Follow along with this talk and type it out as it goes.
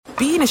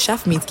being a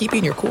chef means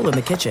keeping your cool in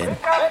the kitchen.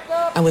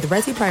 And with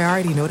Resi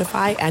Priority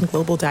Notify and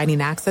Global Dining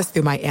Access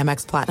through my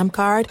Amex Platinum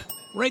card,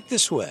 right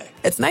this way.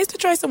 It's nice to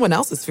try someone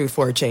else's food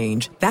for a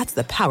change. That's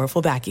the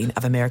powerful backing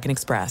of American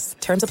Express.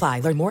 Terms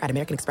apply. Learn more at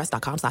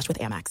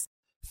americanexpress.com/withAmex.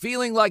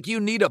 Feeling like you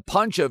need a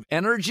punch of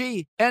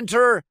energy?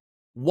 Enter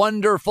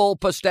Wonderful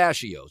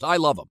Pistachios. I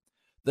love them.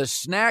 The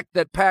snack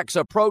that packs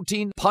a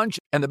protein punch,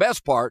 and the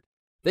best part,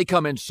 they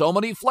come in so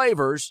many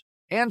flavors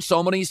and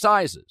so many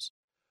sizes.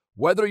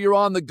 Whether you're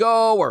on the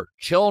go or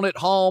chilling at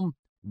home,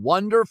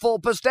 Wonderful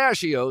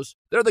Pistachios,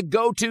 they're the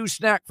go-to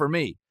snack for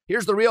me.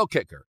 Here's the real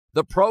kicker,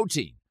 the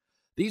protein.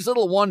 These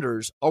little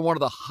wonders are one of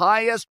the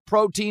highest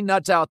protein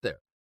nuts out there.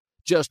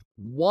 Just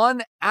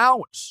 1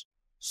 ounce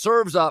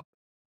serves up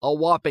a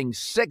whopping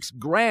 6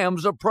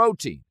 grams of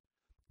protein,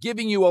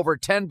 giving you over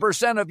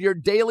 10% of your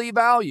daily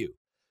value.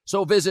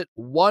 So visit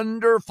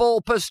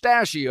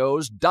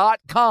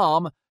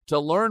wonderfulpistachios.com to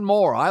learn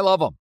more. I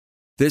love them.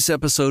 This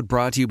episode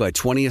brought to you by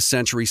 20th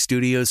Century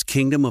Studios'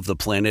 Kingdom of the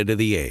Planet of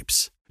the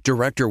Apes.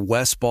 Director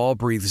Wes Ball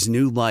breathes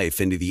new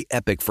life into the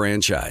epic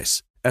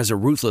franchise. As a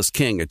ruthless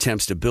king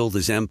attempts to build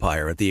his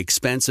empire at the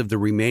expense of the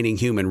remaining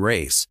human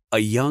race, a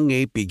young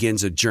ape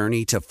begins a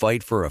journey to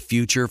fight for a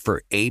future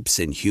for apes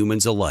and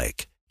humans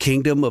alike.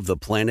 Kingdom of the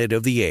Planet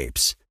of the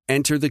Apes.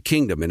 Enter the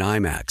kingdom in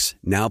IMAX,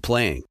 now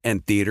playing,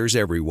 and theaters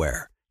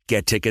everywhere.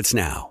 Get tickets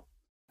now.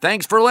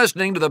 Thanks for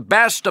listening to the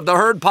Best of the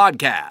Herd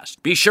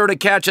podcast. Be sure to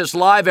catch us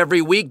live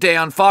every weekday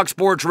on Fox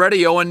Sports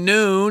Radio at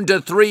noon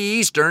to 3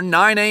 Eastern,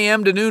 9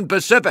 a.m. to noon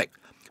Pacific.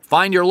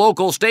 Find your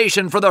local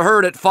station for the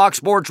Herd at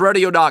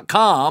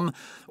foxsportsradio.com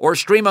or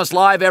stream us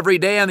live every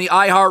day on the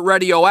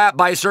iHeartRadio app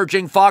by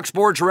searching Fox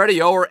Sports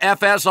Radio or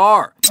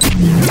FSR.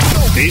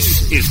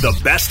 This is the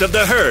Best of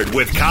the Herd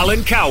with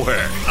Colin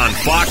Cowherd on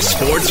Fox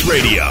Sports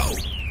Radio.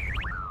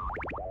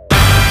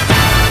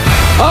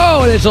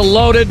 Oh, it is a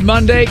loaded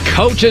Monday.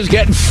 Coaches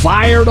getting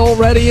fired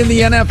already in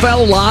the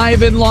NFL,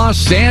 live in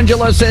Los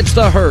Angeles. It's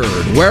the Herd.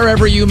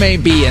 Wherever you may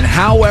be and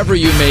however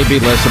you may be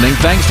listening,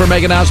 thanks for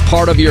making us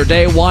part of your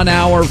day. 1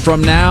 hour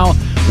from now,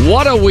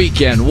 what a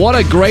weekend. What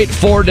a great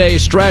 4-day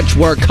stretch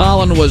where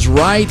Colin was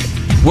right,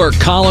 where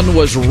Colin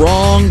was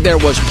wrong. There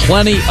was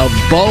plenty of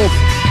both.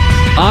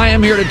 I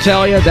am here to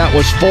tell you that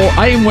was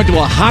I even went to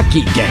a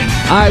hockey game.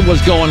 I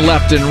was going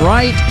left and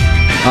right.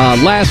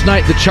 Last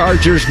night, the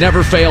Chargers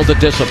never failed to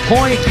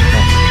disappoint,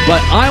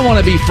 but I want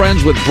to be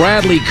friends with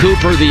Bradley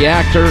Cooper, the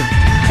actor,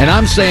 and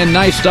I'm saying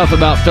nice stuff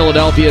about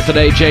Philadelphia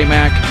today,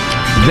 J-Mac.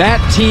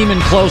 That team in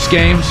close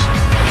games,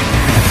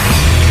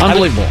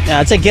 unbelievable.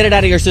 I'd say get it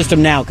out of your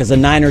system now because the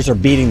Niners are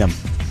beating them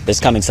this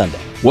coming Sunday.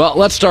 Well,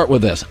 let's start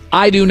with this.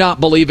 I do not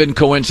believe in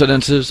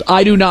coincidences.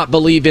 I do not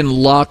believe in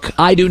luck.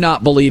 I do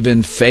not believe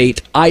in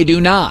fate. I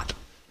do not.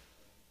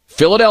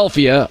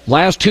 Philadelphia,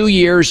 last 2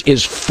 years,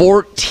 is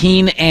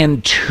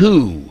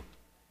 14-2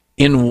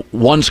 in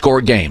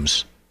one-score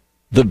games.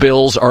 The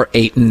Bills are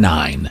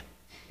 8-9.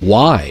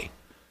 Why?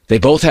 They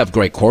both have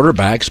great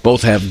quarterbacks,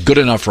 both have good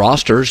enough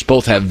rosters,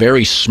 both have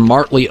very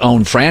smartly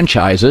owned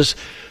franchises.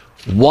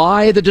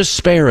 Why the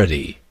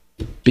disparity?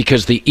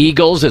 Because the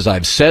Eagles, as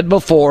I've said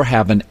before,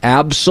 have an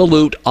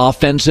absolute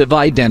offensive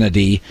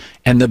identity,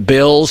 and the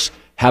Bills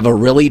have a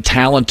really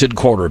talented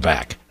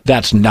quarterback.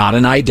 That's not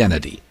an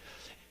identity.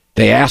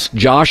 They ask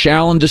Josh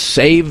Allen to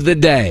save the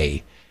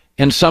day,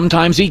 and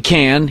sometimes he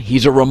can.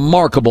 He's a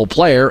remarkable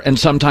player, and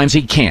sometimes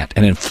he can't.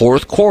 And in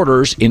fourth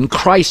quarters, in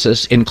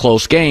crisis, in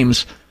close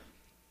games,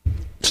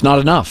 it's not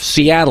enough.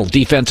 Seattle,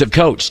 defensive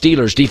coach.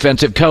 Steelers,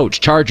 defensive coach.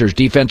 Chargers,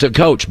 defensive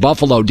coach.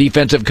 Buffalo,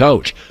 defensive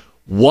coach.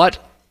 What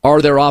are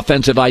their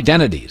offensive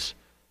identities?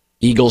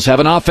 Eagles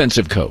have an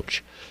offensive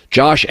coach.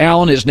 Josh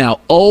Allen is now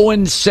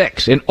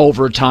 0-6 in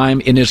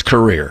overtime in his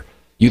career.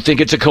 You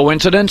think it's a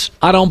coincidence?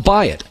 I don't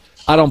buy it.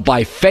 I don't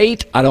buy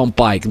fate. I don't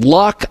buy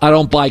luck. I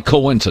don't buy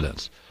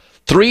coincidence.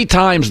 3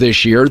 times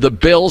this year, the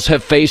Bills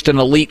have faced an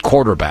elite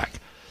quarterback.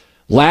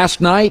 Last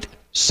night,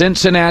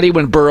 Cincinnati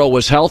when Burrow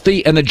was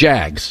healthy, and the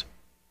Jags.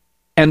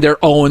 And they're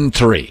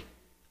 0-3.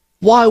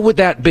 Why would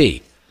that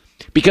be?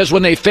 Because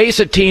when they face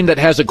a team that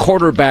has a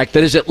quarterback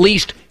that is at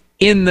least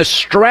in the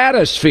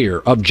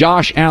stratosphere of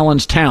Josh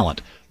Allen's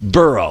talent,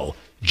 Burrow,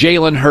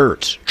 Jalen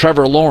Hurts,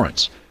 Trevor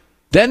Lawrence,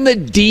 then the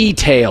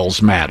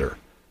details matter.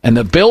 And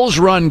the Bills'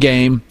 run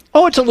game,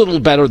 it's a little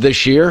better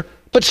this year,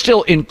 but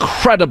still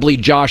incredibly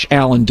Josh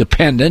Allen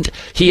dependent.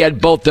 He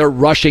had both their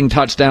rushing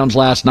touchdowns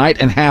last night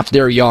and half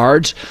their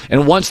yards.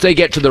 And once they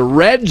get to the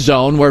red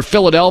zone where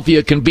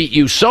Philadelphia can beat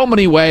you so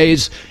many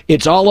ways,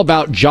 it's all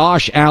about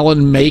Josh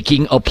Allen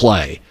making a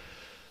play.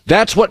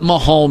 That's what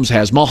Mahomes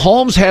has.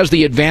 Mahomes has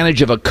the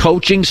advantage of a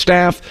coaching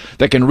staff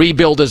that can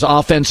rebuild his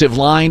offensive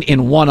line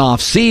in one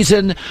off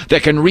season,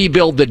 that can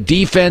rebuild the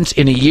defense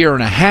in a year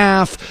and a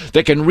half,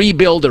 that can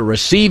rebuild a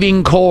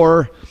receiving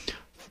core.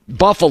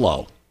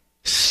 Buffalo,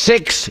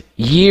 6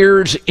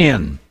 years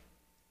in,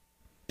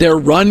 their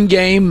run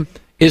game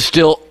is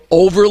still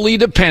overly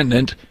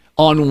dependent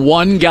on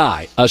one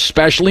guy,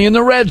 especially in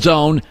the red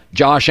zone,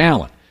 Josh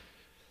Allen.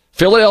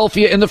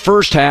 Philadelphia in the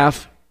first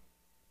half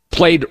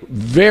played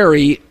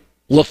very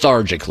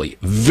lethargically,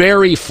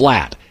 very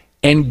flat.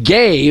 and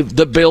gave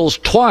the Bills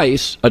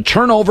twice a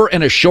turnover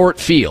and a short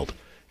field.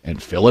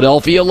 And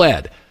Philadelphia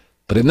led.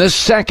 But in the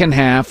second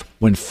half,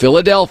 when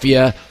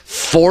Philadelphia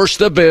forced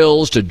the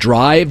Bills to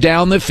drive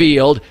down the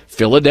field,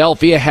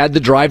 Philadelphia had to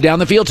drive down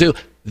the field too,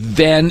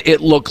 then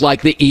it looked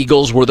like the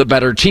Eagles were the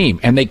better team.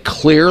 And they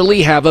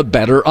clearly have a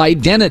better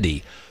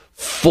identity.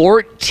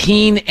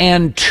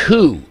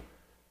 14-2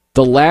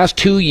 the last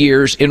 2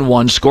 years in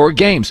one-score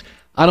games.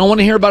 I don't want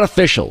to hear about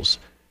officials.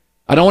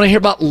 I don't want to hear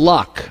about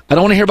luck. I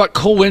don't want to hear about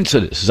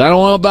coincidences. I don't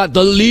want about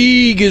the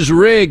league is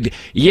rigged.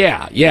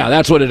 Yeah,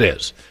 that's what it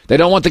is. They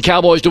don't want the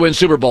Cowboys to win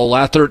Super Bowl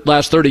last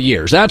 30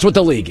 years. That's what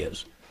the league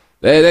is.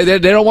 They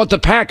don't want the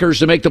Packers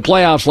to make the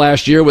playoffs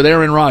last year with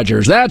Aaron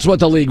Rodgers. That's what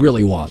the league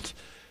really wants.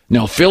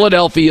 No,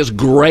 Philadelphia is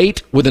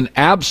great with an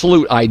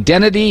absolute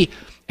identity,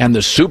 and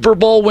the Super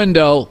Bowl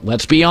window,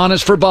 let's be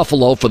honest, for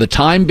Buffalo, for the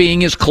time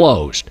being, is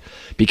closed.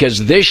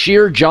 Because this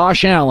year,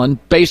 Josh Allen,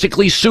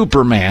 basically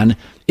Superman,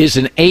 is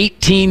an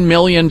 $18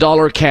 million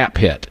cap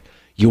hit.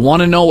 You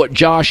want to know what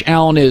Josh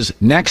Allen is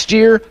next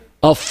year?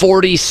 A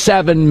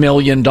 $47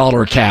 million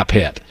cap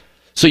hit.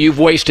 So you've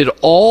wasted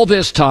all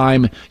this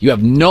time. You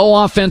have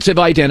no offensive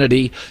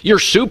identity. You're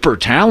super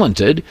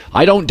talented.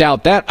 I don't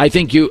doubt that. I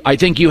think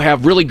you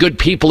have really good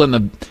people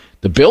in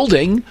the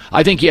building.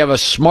 I think you have a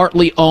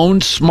smartly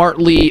owned,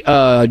 smartly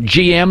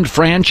GM'd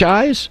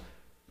franchise.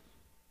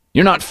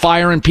 You're not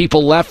firing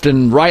people left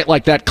and right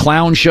like that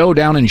clown show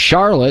down in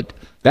Charlotte.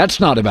 That's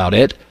not about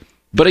it.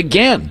 But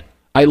again,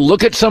 I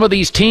look at some of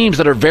these teams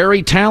that are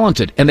very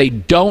talented, and they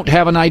don't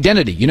have an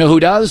identity. You know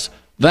who does?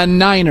 The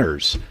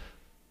Niners.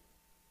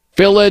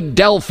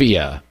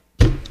 Philadelphia.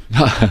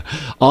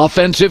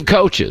 Offensive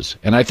coaches.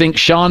 And I think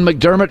Sean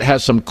McDermott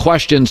has some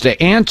questions to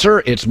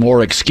answer. It's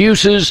more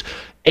excuses.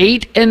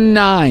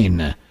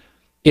 8-9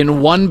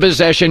 in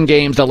one-possession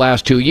games the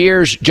last 2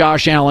 years.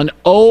 Josh Allen,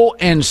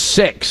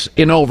 0-6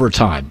 in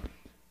overtime.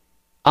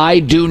 I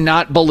do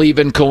not believe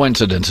in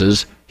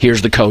coincidences.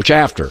 Here's the coach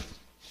after.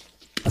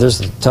 There's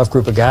a tough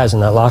group of guys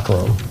in that locker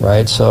room,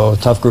 right? So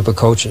tough group of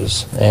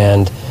coaches.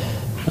 And,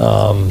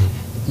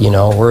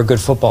 we're a good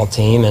football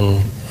team,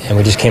 and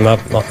we just came out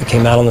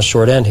on the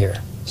short end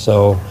here.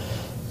 So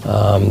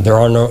there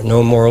are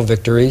no moral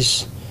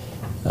victories.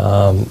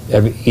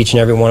 Each and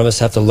every one of us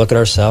have to look at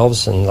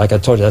ourselves, and like I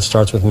told you, that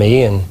starts with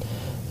me, and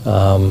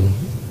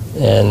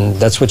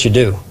that's what you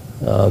do.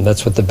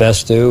 That's what the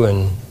best do,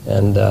 and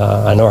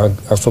I know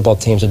our football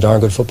team's a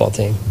darn good football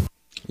team.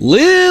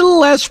 Little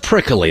less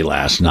prickly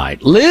last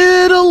night,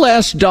 little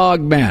less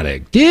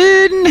dogmatic,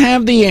 didn't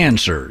have the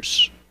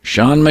answers.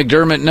 Sean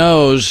McDermott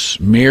knows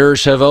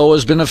mirrors have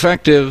always been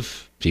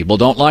effective. People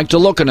don't like to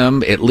look at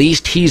him. At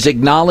least he's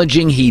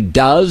acknowledging he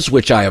does,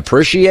 which I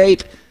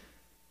appreciate.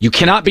 You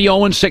cannot be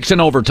 0-6 in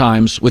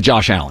overtimes with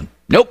Josh Allen.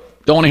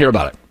 Nope. Don't want to hear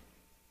about it.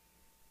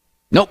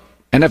 Nope.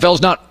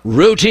 NFL's not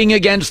rooting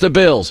against the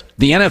Bills.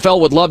 The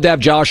NFL would love to have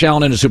Josh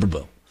Allen in a Super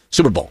Bowl.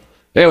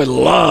 They would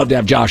love to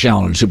have Josh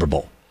Allen in a Super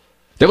Bowl.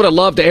 They would have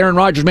loved to Aaron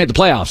Rodgers made the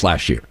playoffs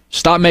last year.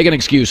 Stop making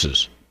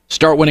excuses.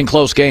 Start winning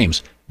close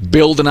games.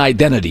 Build an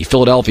identity.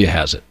 Philadelphia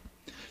has it.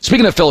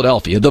 Speaking of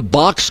Philadelphia, the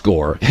box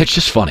score, it's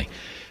just funny.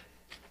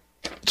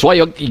 That's why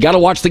you got to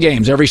watch the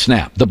games every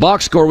snap. The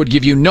box score would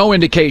give you no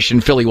indication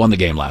Philly won the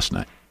game last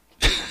night.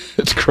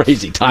 It's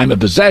crazy. Time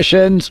of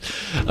possessions,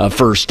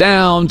 first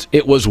downs.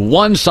 It was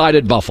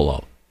one-sided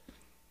Buffalo.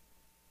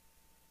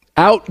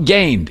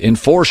 Outgained in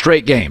 4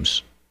 straight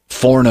games.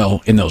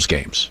 4-0 in those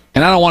games.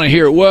 And I don't want to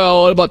hear,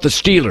 well, what about the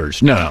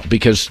Steelers? No,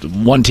 because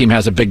one team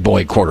has a big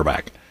boy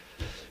quarterback.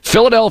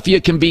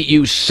 Philadelphia can beat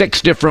you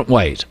 6 different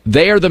ways.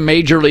 They are the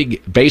Major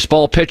League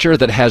Baseball pitcher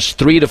that has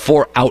 3 to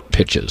 4 out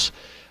pitches.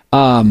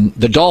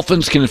 The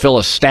Dolphins can fill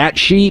a stat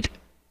sheet.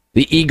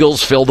 The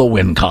Eagles fill the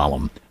win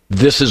column.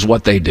 This is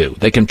what they do.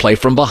 They can play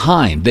from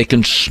behind. They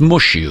can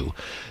smush you.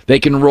 They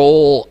can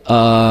roll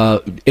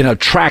in a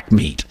track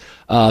meet,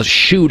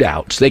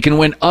 shootouts. They can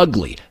win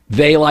ugly.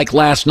 They, like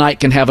last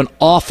night, can have an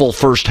awful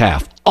first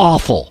half.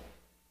 Awful.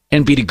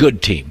 And beat a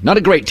good team. Not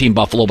a great team,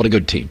 Buffalo, but a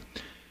good team.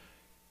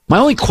 My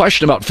only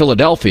question about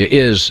Philadelphia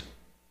is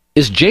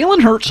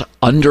Jalen Hurts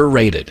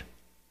underrated?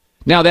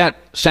 Now, that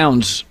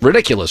sounds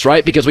ridiculous,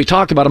 right? Because we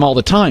talk about him all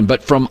the time.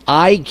 But from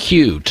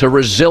IQ to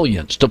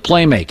resilience to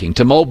playmaking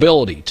to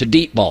mobility to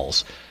deep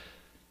balls,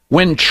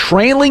 when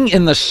trailing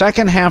in the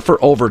second half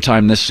or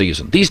overtime this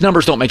season, these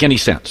numbers don't make any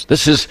sense.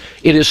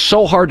 It is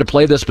so hard to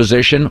play this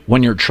position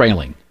when you're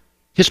trailing.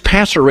 His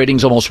passer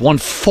rating's almost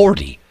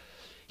 140.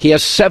 He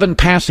has 7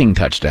 passing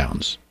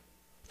touchdowns,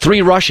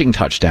 3 rushing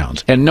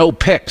touchdowns, and no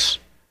picks.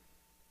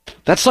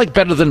 That's like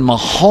better than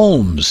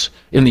Mahomes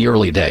in the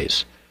early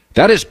days.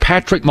 That is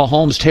Patrick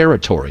Mahomes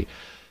territory.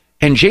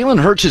 And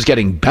Jalen Hurts is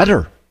getting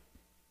better.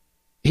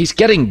 He's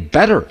getting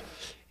better.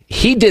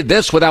 He did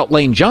this without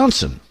Lane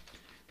Johnson.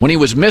 When he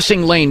was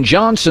missing Lane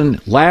Johnson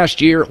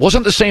last year, it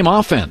wasn't the same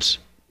offense.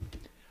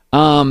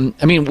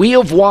 We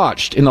have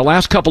watched in the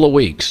last couple of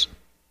weeks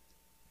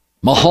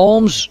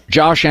Mahomes,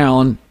 Josh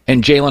Allen,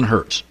 and Jalen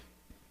Hurts,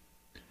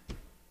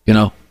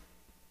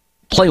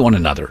 play one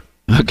another,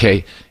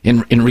 okay,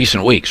 in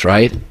recent weeks,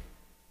 right?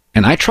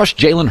 And I trust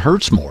Jalen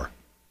Hurts more.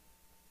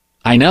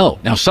 I know.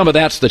 Now, some of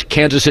that's the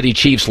Kansas City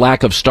Chiefs'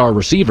 lack of star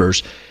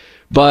receivers,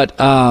 but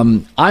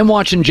I'm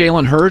watching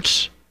Jalen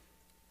Hurts,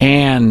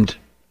 and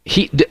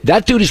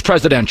that dude is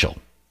presidential.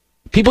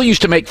 People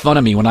used to make fun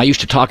of me when I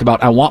used to talk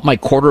about I want my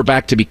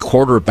quarterback to be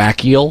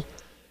quarterbackial.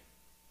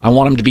 I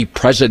want him to be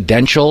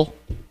presidential,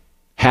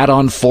 hat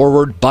on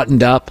forward,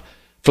 buttoned up.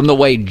 From the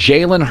way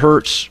Jalen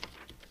Hurts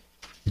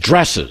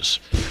dresses,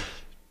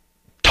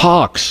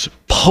 talks,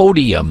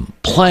 podium,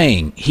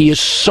 playing, he is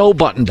so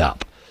buttoned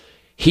up.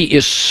 He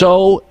is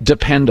so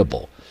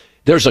dependable.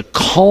 There's a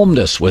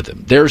calmness with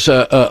him. There's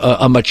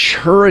a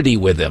maturity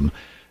with him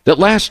that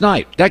last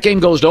night, that game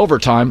goes to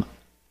overtime.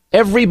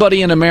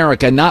 Everybody in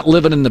America not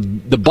living in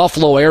the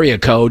Buffalo area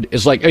code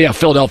is like, oh yeah,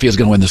 Philadelphia's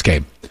going to win this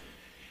game.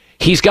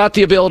 He's got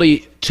the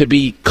ability to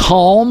be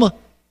calm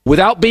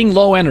without being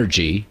low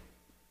energy,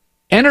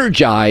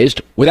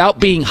 energized without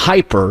being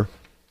hyper,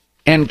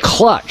 and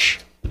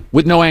clutch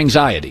with no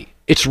anxiety.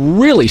 It's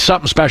really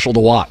something special to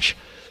watch.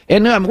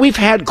 And we've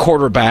had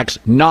quarterbacks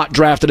not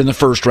drafted in the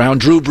first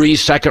round. Drew Brees,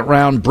 second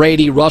round.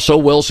 Brady,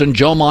 Russell Wilson,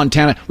 Joe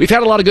Montana. We've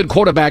had a lot of good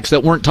quarterbacks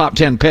that weren't top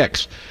 10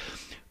 picks.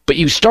 But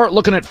you start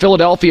looking at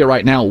Philadelphia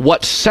right now,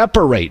 what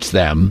separates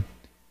them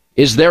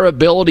is their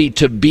ability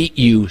to beat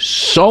you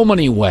so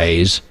many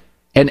ways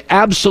and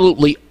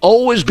absolutely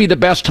always be the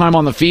best time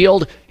on the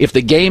field if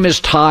the game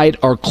is tied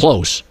or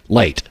close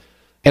late.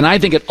 And I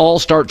think it all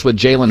starts with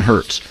Jalen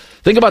Hurts.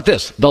 Think about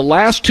this. The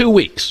last 2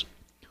 weeks,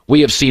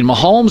 we have seen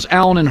Mahomes,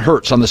 Allen, and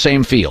Hurts on the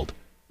same field.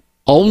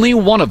 Only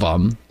one of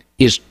them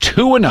is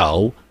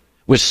 2-0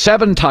 with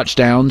 7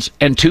 touchdowns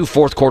and 2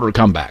 fourth-quarter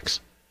comebacks.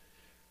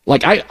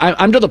 Like,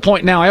 I'm to the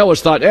point now, I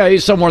always thought, yeah,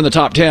 he's somewhere in the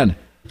top 10.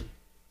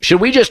 Should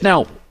we just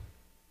now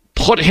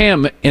put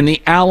him in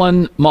the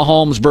Allen,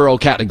 Mahomes, Burrow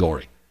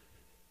category?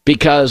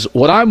 Because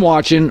what I'm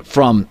watching,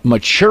 from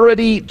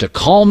maturity to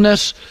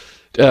calmness,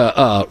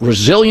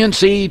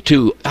 resiliency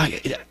to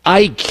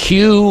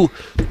IQ,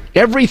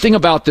 everything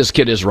about this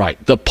kid is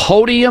right. The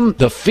podium,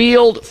 the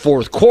field,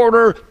 fourth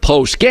quarter,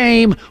 post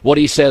game, what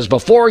he says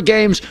before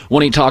games,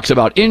 when he talks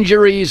about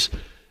injuries.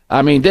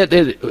 I mean,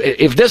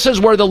 if this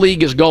is where the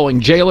league is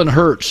going, Jalen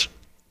Hurts.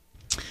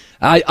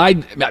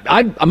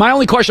 My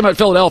only question about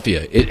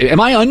Philadelphia: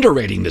 am I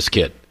underrating this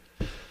kid?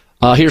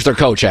 Here's their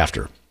coach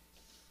after.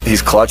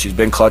 He's clutch. He's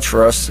been clutch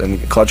for us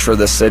and clutch for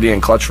this city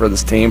and clutch for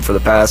this team for the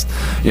past,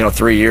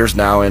 3 years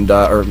now. And,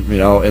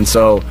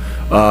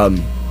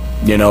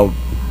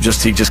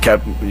 he just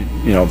kept,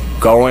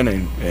 going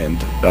and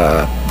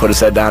put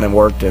his head down and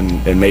worked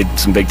and made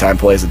some big time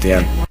plays at the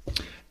end.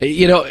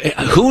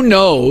 Who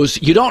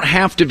knows? You don't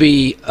have to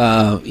be,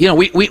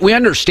 we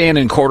understand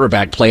in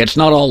quarterback play, it's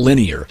not all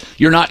linear.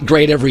 You're not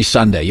great every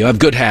Sunday. You have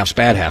good halves,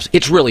 bad halves.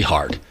 It's really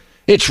hard.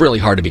 It's really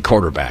hard to be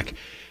quarterback.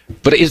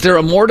 But is there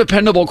a more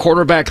dependable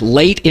quarterback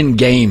late in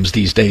games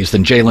these days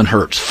than Jalen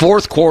Hurts?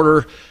 Fourth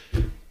quarter,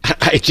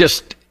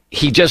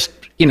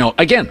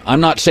 again,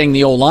 I'm not saying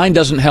the O-line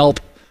doesn't help,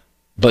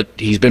 but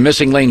he's been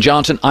missing Lane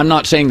Johnson. I'm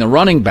not saying the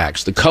running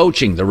backs, the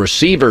coaching, the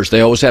receivers,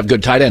 they always have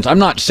good tight ends. I'm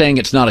not saying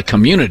it's not a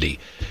community,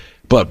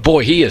 but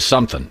boy, he is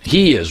something.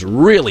 He is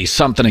really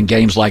something in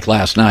games like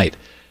last night.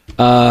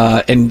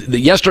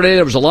 Yesterday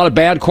there was a lot of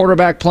bad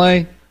quarterback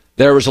play.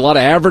 There was a lot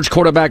of average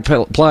quarterback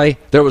play.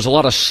 There was a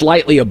lot of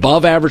slightly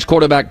above average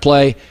quarterback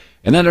play.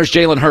 And then there's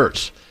Jalen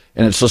Hurts.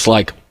 And it's just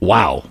like,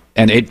 wow.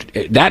 And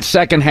that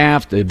second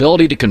half, the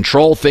ability to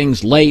control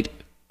things late,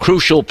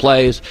 crucial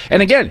plays.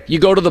 And again, you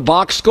go to the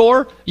box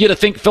score, you'd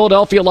think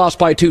Philadelphia lost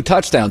by 2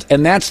 touchdowns.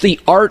 And that's the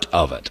art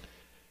of it.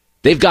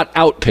 They've got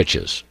out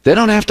pitches. They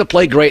don't have to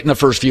play great in the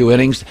first few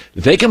innings.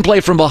 They can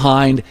play from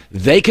behind.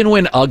 They can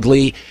win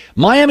ugly.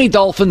 Miami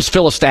Dolphins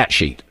fill a stat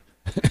sheet.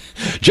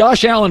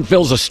 Josh Allen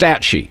fills a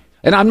stat sheet.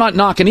 And I'm not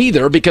knocking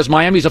either, because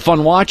Miami's a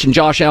fun watch and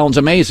Josh Allen's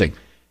amazing.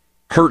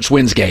 Hurts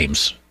wins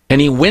games.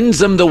 And he wins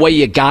them the way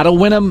you got to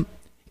win them,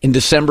 in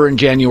December and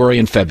January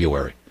and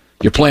February.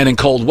 You're playing in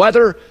cold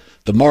weather.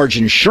 The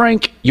margins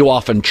shrink. You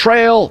often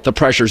trail. The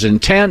pressure's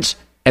intense.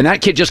 And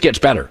that kid just gets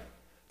better.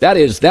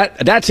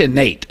 That's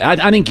innate.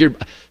 I think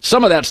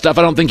some of that stuff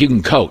I don't think you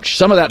can coach.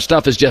 Some of that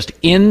stuff is just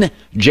in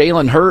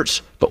Jalen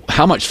Hurts. But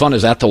how much fun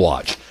is that to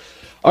watch?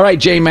 All right,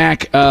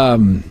 J-Mac,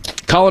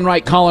 calling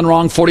right, calling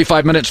wrong,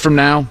 45 minutes from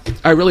now.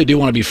 I really do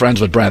want to be friends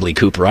with Bradley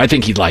Cooper. I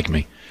think he'd like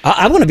me.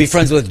 I want to be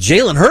friends with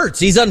Jalen Hurts.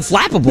 He's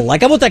unflappable.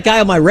 Like, I want that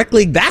guy on my rec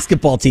league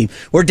basketball team.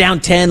 We're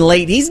down 10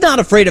 late. He's not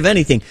afraid of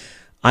anything.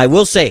 I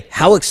will say,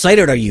 how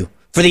excited are you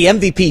for the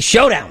MVP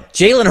showdown?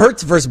 Jalen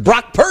Hurts versus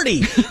Brock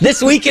Purdy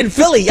this week in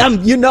Philly.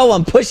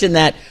 I'm pushing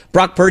that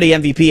Brock Purdy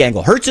MVP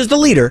angle. Hurts is the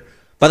leader.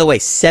 By the way,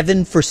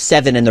 7 for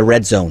 7 in the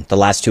red zone the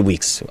last 2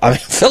 weeks. I mean,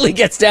 Philly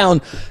gets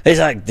down. It's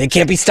like they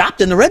can't be stopped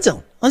in the red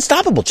zone.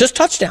 Unstoppable. Just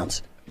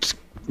touchdowns. It's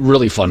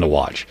really fun to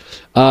watch.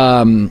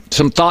 Some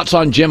thoughts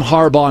on Jim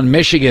Harbaugh in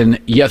Michigan.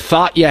 You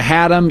thought you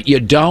had him.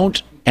 You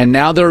don't. And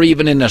now they're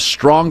even in a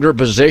stronger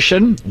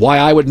position. Why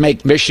I would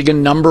make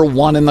Michigan number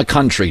 1 in the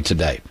country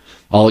today.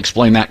 I'll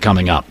explain that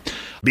coming up.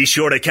 Be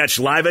sure to catch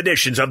live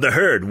editions of The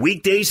Herd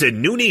weekdays at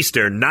noon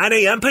Eastern, 9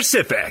 a.m.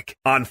 Pacific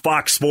on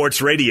Fox Sports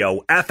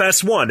Radio,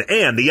 FS1,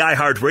 and the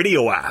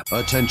iHeartRadio app.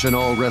 Attention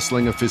all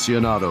wrestling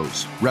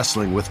aficionados.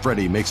 Wrestling with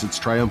Freddie makes its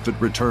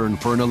triumphant return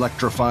for an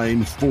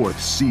electrifying 4th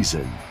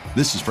season.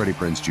 This is Freddie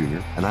Prinze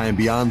Jr., and I am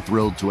beyond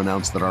thrilled to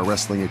announce that our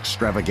wrestling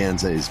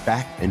extravaganza is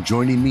back, and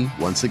joining me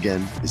once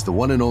again is the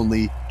one and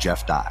only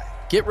Jeff Dye.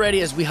 Get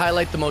ready as we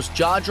highlight the most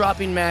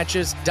jaw-dropping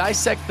matches,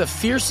 dissect the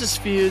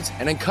fiercest feuds,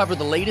 and uncover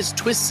the latest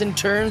twists and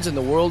turns in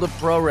the world of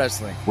pro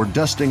wrestling. We're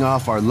dusting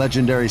off our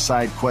legendary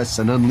side quests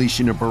and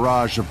unleashing a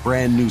barrage of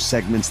brand new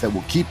segments that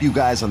will keep you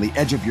guys on the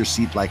edge of your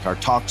seat like our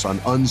talks on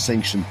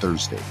Unsanctioned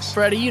Thursdays.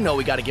 Freddie, you know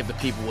we got to give the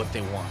people what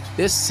they want.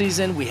 This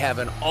season, we have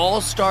an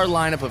all-star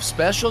lineup of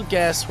special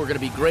guests who are going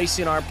to be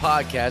gracing our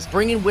podcast,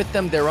 bringing with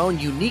them their own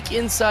unique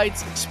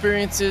insights,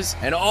 experiences,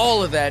 and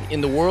all of that in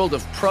the world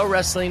of pro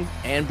wrestling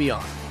and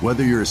beyond.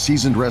 Whether you're a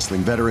seasoned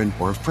wrestling veteran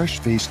or a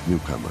fresh-faced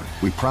newcomer,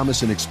 we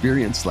promise an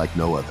experience like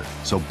no other.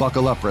 So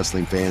buckle up,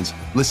 wrestling fans.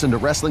 Listen to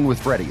Wrestling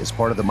with Freddie as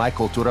part of the My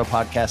Cultura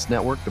Podcast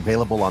Network,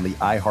 available on the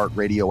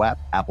iHeartRadio app,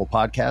 Apple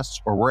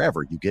Podcasts, or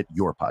wherever you get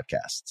your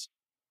podcasts.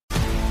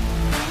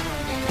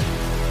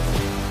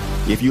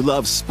 If you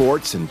love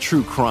sports and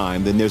true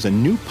crime, then there's a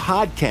new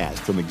podcast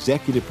from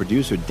executive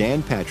producer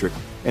Dan Patrick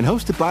and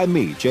hosted by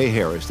me, Jay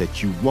Harris,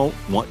 that you won't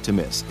want to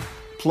miss.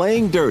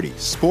 Playing Dirty: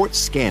 Sports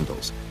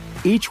Scandals.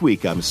 Each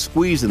week, I'm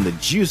squeezing the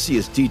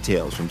juiciest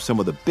details from some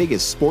of the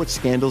biggest sports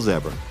scandals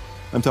ever.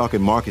 I'm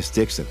talking Marcus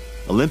Dixon,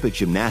 Olympic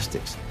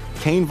gymnastics,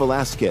 Cain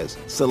Velasquez,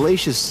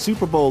 salacious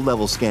Super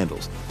Bowl-level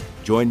scandals.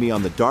 Join me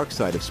on the dark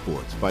side of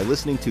sports by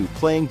listening to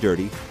Playing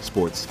Dirty: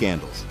 Sports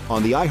Scandals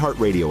on the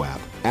iHeartRadio app,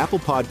 Apple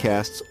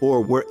Podcasts, or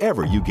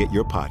wherever you get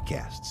your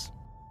podcasts.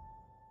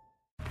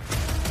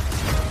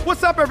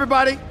 What's up,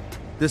 everybody?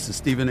 This is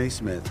Stephen A.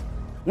 Smith.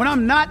 When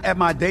I'm not at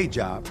my day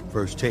job,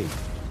 First Take,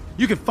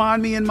 you can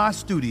find me in my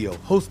studio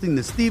hosting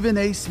the Stephen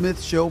A.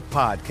 Smith Show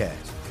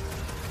podcast.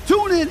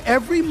 Tune in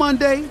every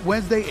Monday,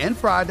 Wednesday, and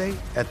Friday,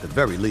 at the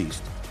very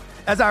least,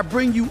 as I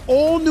bring you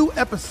all new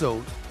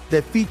episodes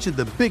that feature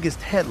the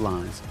biggest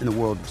headlines in the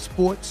world of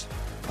sports,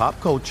 pop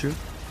culture,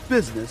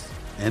 business,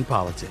 and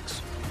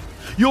politics.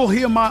 You'll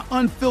hear my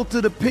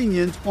unfiltered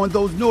opinions on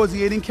those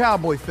nauseating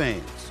Cowboy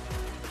fans,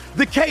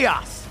 the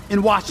chaos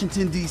in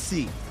Washington,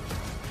 D.C.,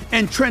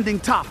 and trending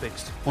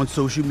topics on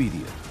social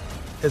media,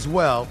 as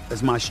well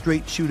as my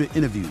straight shooter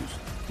interviews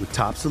with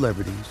top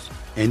celebrities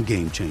and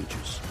game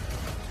changers.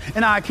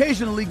 And I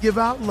occasionally give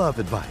out love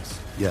advice.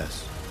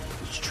 Yes,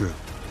 it's true.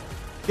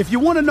 If you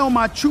want to know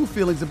my true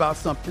feelings about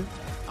something,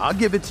 I'll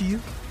give it to you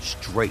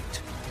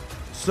straight.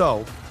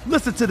 So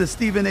listen to the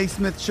Stephen A.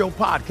 Smith Show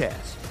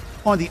podcast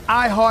on the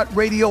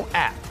iHeartRadio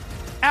app,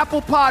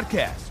 Apple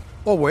Podcasts,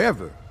 or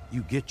wherever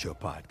you get your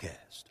podcast.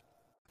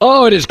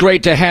 Oh, it is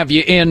great to have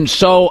you in.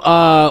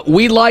 So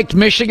we liked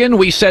Michigan.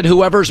 We said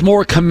whoever's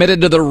more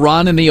committed to the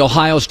run in the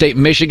Ohio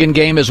State-Michigan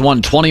game has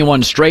won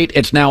 21 straight.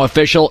 It's now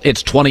official.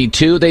 It's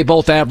 22. They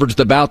both averaged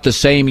about the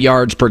same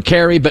yards per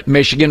carry, but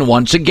Michigan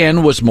once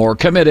again was more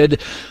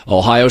committed.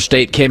 Ohio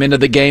State came into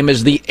the game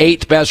as the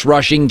 8th best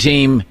rushing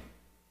team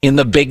in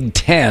the Big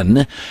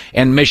Ten,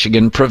 and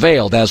Michigan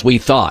prevailed, as we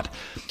thought.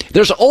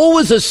 There's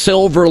always a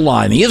silver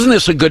lining. Isn't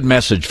this a good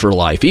message for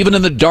life? Even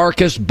in the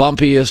darkest,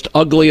 bumpiest,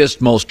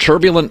 ugliest, most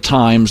turbulent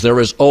times, there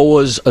is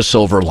always a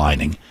silver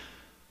lining.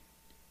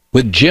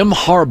 With Jim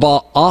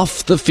Harbaugh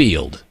off the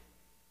field,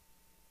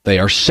 they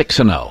are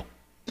 6-0.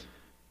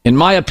 In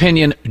my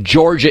opinion,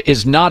 Georgia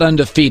is not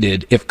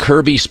undefeated if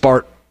Kirby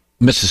Smart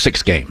misses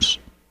 6 games.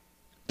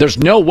 There's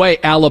no way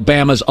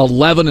Alabama's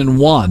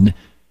 11-1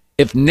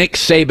 if Nick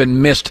Saban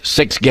missed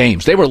 6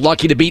 games. They were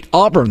lucky to beat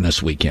Auburn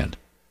this weekend.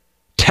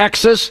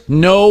 Texas,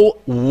 no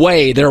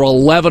way they're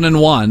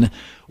 11-1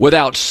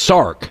 without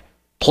Sark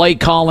play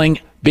calling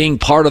being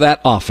part of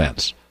that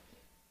offense.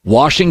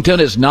 Washington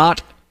is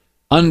not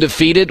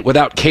undefeated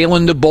without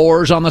Kalen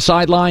DeBoer on the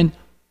sideline.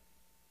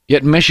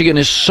 Yet Michigan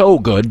is so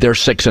good, they're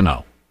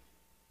 6-0.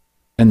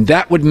 And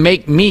that would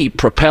make me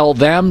propel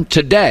them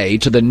today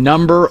to the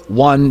number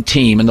 1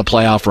 team in the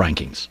playoff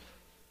rankings.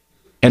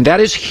 And that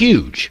is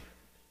huge,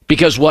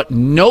 because what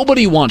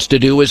nobody wants to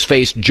do is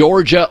face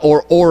Georgia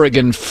or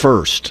Oregon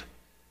first.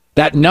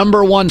 That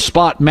number 1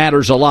 spot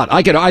matters a lot.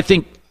 I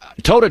think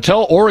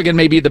toe-to-toe, Oregon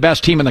may be the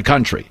best team in the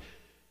country.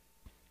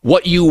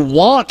 What you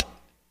want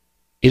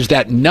is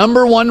that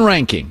number 1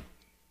 ranking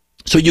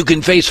so you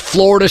can face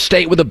Florida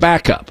State with a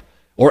backup,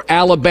 or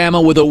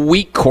Alabama with a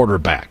weak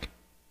quarterback,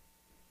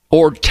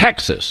 or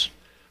Texas,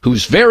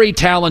 who's very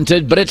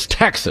talented, but it's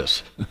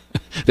Texas.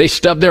 They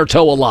stub their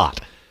toe a lot.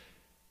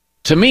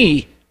 To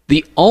me,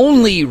 the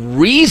only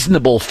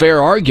reasonable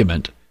fair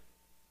argument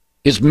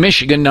is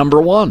Michigan number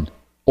 1.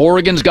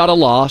 Oregon's got a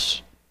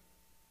loss.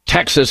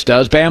 Texas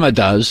does. Bama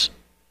does.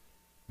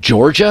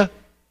 Georgia?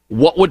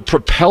 What would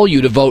propel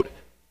you to vote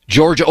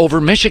Georgia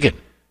over Michigan?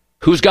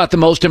 Who's got the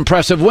most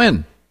impressive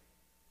win?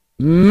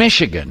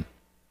 Michigan.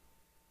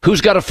 Who's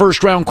got a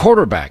first-round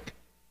quarterback?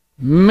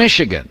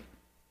 Michigan.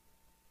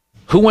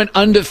 Who went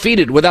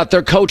undefeated without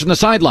their coach on the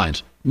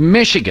sidelines?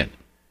 Michigan.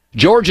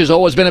 Georgia's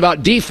always been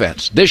about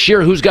defense. This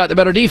year, who's got the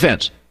better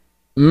defense?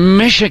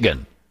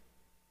 Michigan.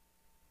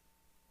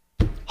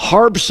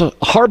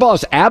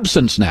 Harbaugh's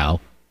absence now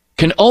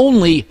can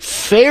only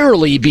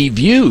fairly be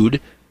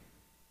viewed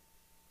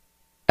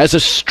as a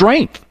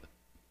strength.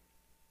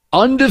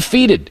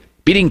 Undefeated,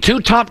 beating 2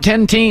 top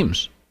 10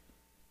 teams.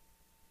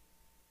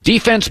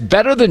 Defense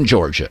better than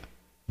Georgia.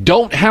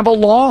 Don't have a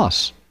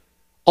loss.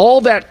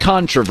 All that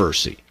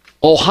controversy.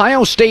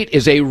 Ohio State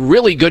is a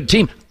really good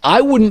team.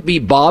 I wouldn't be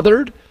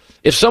bothered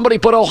if somebody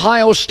put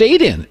Ohio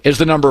State in as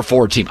the number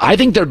 4 team. I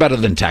think they're better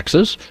than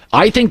Texas.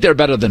 I think they're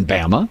better than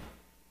Bama.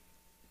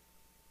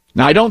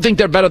 Now, I don't think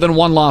they're better than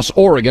one-loss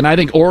Oregon. I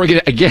think Oregon,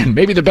 again,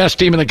 maybe the best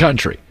team in the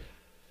country.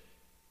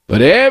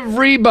 But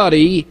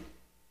everybody,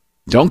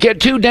 don't get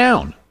too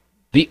down.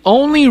 The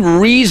only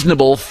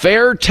reasonable,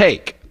 fair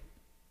take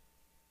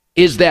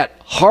is that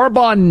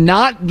Harbaugh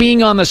not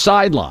being on the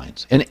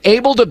sidelines and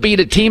able to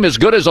beat a team as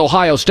good as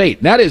Ohio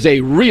State, that is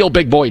a real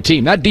big boy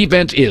team. That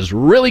defense is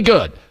really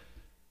good.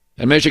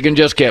 And Michigan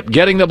just kept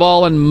getting the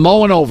ball and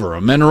mowing over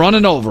them and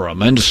running over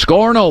them and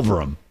scoring over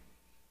them.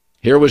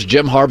 Here was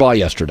Jim Harbaugh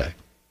yesterday.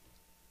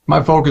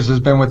 My focus has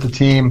been with the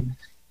team,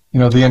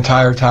 the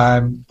entire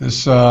time.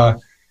 This has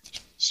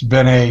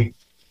been a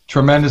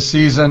tremendous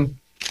season.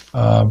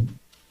 Right,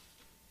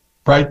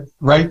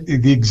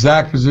 the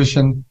exact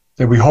position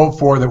that we hoped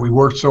for, that we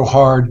worked so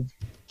hard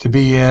to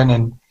be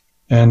in,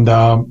 and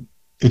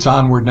it's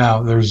onward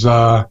now.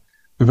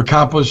 We've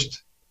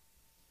accomplished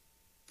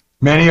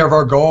many of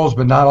our goals,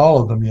 but not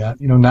all of them yet.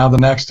 Now the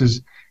next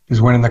is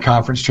winning the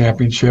conference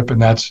championship,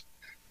 and that's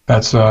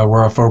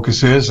where our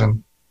focus is.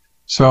 And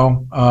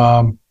so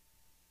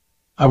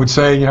I would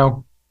say,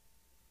 to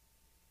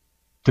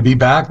be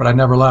back, but I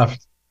never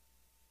left.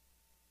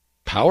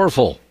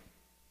 Powerful.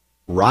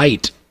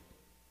 Right.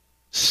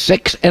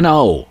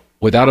 6-0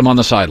 without him on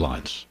the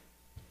sidelines.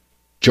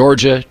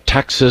 Georgia,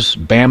 Texas,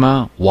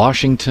 Bama,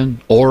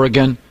 Washington,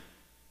 Oregon.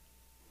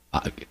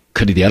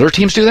 Could the other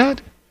teams do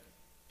that?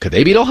 Could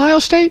they beat Ohio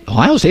State?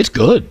 Ohio State's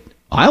good.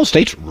 Ohio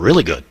State's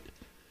really good.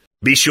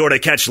 Be sure to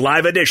catch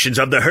live editions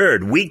of The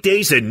Herd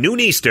weekdays at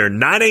noon Eastern,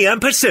 9 a.m.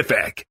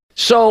 Pacific.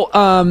 So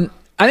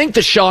I think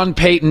the Sean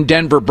Payton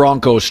Denver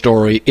Broncos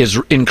story is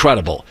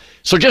incredible.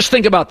 So just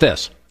think about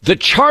this. The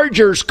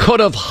Chargers could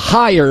have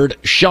hired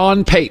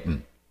Sean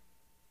Payton.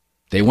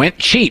 They went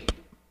cheap.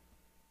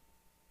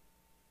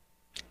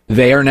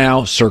 They are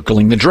now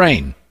circling the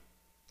drain.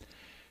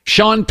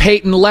 Sean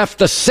Payton left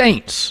the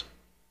Saints.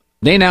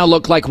 They now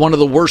look like one of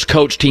the worst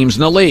coach teams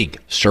in the league,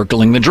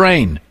 circling the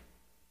drain.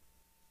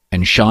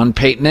 And Sean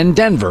Payton and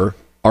Denver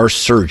are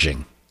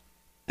surging.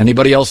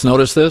 Anybody else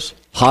notice this?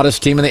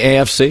 Hottest team in the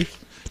AFC?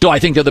 Do I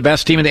think they're the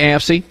best team in the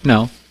AFC?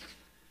 No.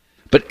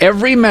 But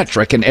every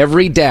metric and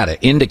every data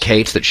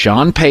indicates that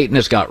Sean Payton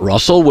has got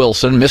Russell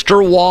Wilson,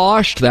 Mr.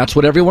 Washed, that's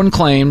what everyone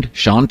claimed.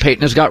 Sean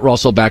Payton has got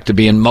Russell back to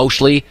being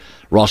mostly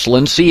Russell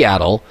in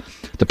Seattle.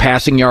 The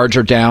passing yards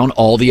are down.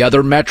 All the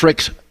other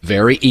metrics,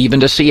 very even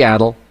to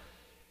Seattle.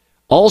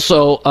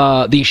 Also,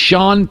 the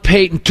Sean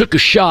Payton took a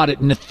shot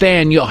at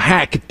Nathaniel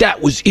Hackett.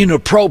 That was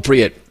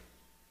inappropriate.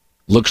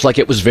 Looks like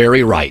it was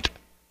very right.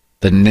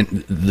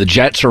 The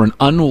Jets are an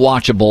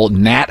unwatchable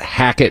Nat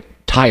Hackett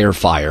tire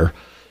fire,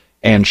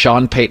 and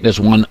Sean Payton has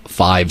won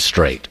 5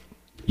 straight.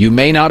 You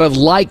may not have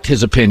liked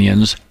his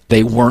opinions.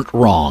 They weren't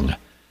wrong.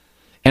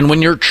 And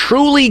when you're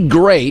truly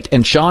great,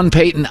 and Sean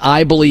Payton,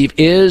 I believe,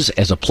 is,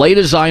 as a play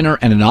designer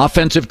and an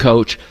offensive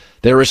coach,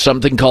 there is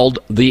something called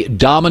the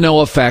domino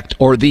effect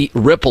or the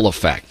ripple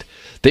effect,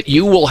 that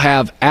you will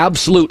have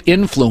absolute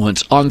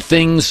influence on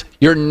things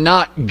you're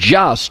not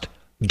just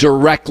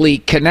directly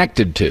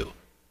connected to.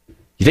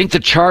 You think the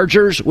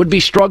Chargers would be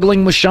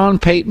struggling with Sean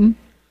Payton?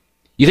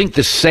 You think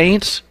the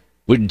Saints,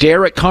 with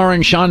Derek Carr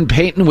and Sean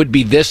Payton, would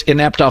be this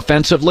inept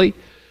offensively?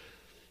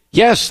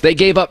 Yes, they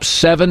gave up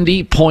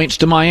 70 points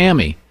to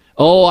Miami.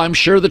 Oh, I'm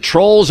sure the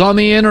trolls on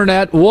the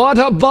internet, what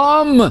a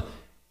bum!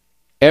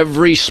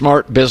 Every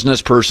smart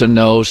business person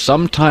knows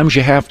sometimes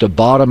you have to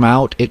bottom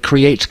out. It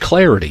creates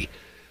clarity.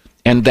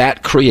 And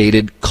that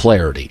created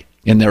clarity.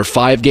 In their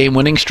 5-game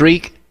winning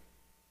streak,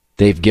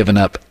 they've given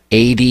up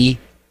 80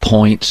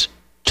 points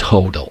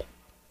total.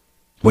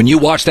 When you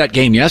watched that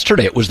game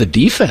yesterday, it was the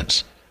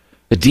defense.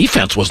 The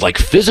defense was like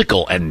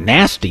physical and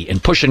nasty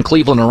and pushing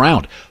Cleveland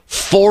around.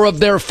 4 of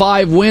their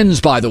 5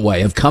 wins, by the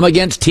way, have come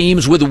against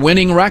teams with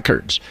winning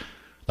records.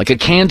 Like a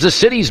Kansas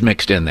City's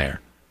mixed in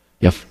there.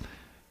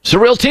 It's a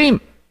real team.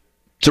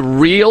 It's a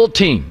real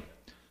team.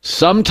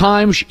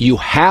 Sometimes you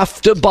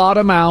have to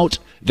bottom out.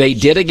 They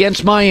did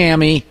against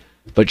Miami,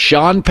 but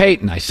Sean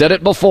Payton, I said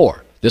it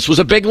before, this was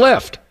a big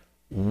lift.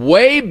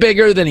 Way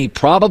bigger than he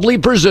probably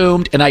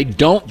presumed, and I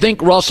don't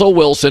think Russell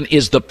Wilson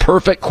is the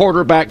perfect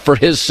quarterback for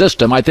his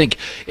system. I think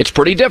it's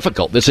pretty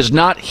difficult. This is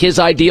not his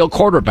ideal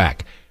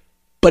quarterback.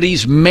 But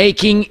he's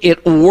making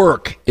it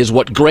work, is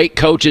what great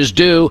coaches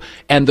do,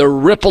 and the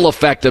ripple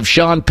effect of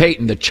Sean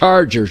Payton, the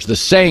Chargers, the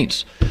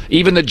Saints,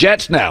 even the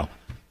Jets now.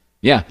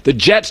 Yeah, the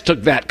Jets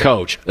took that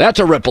coach. That's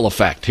a ripple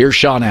effect. Here's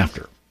Sean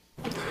after.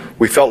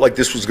 We felt like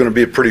this was going to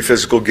be a pretty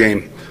physical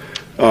game.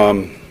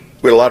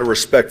 We had a lot of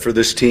respect for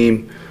this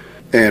team,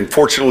 and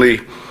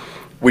fortunately,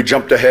 we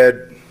jumped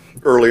ahead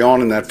early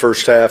on in that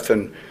first half.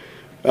 And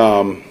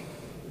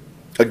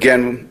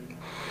again,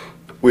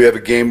 we have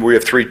a game where we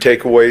have 3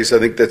 takeaways. I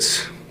think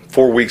that's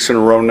 4 weeks in a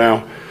row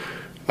now.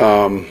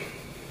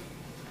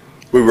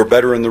 We were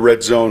better in the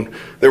red zone.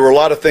 There were a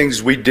lot of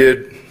things we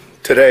did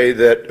today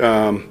that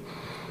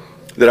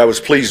I was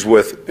pleased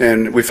with,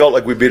 and we felt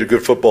like we beat a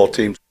good football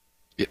team.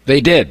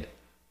 They did.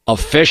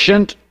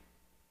 Efficient,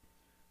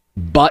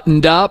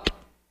 buttoned up,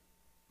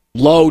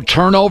 low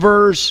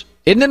turnovers.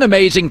 Isn't it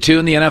amazing, too,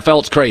 in the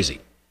NFL? It's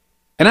crazy.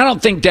 And I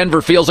don't think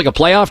Denver feels like a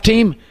playoff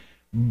team,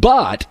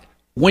 but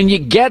when you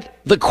get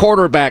the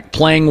quarterback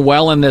playing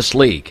well in this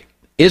league,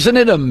 isn't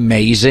it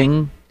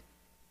amazing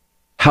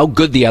how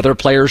good the other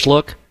players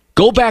look?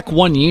 Go back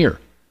 1 year.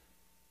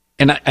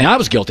 And I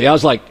was guilty. I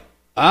was like,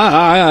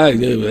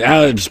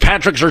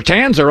 Patrick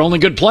Surtain's their only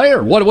good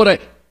player. What would I?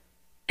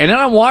 And then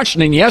I'm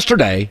watching him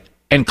yesterday,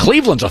 and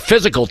Cleveland's a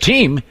physical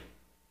team,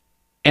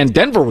 and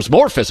Denver was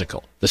more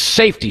physical. The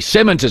safety,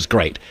 Simmons is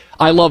great.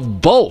 I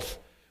love both.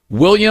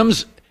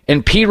 Williams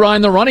and P.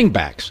 Ryan, the running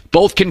backs.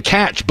 Both can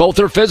catch. Both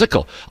are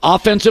physical.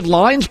 Offensive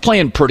line's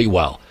playing pretty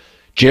well.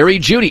 Jerry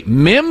Jeudy.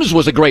 Mims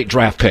was a great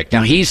draft pick.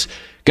 Now, he's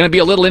going to be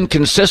a little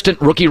inconsistent,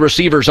 rookie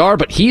receivers are,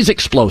 but he's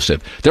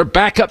explosive. Their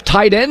backup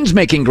tight ends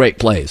making great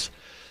plays.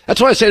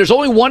 That's why I say there's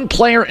only one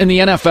player in the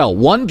NFL,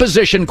 one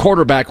position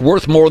quarterback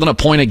worth more than a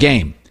point a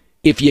game.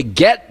 If you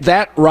get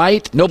that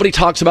right, nobody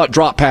talks about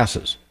drop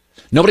passes.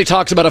 Nobody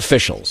talks about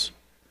officials.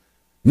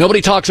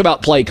 Nobody talks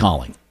about play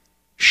calling.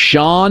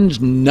 Sean's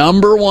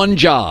number one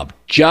job,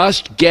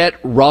 just get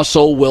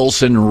Russell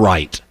Wilson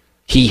right.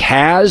 He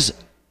has,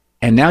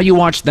 and now you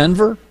watch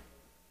Denver,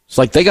 it's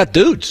like they got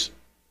dudes.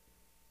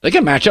 They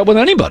can match up with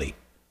anybody.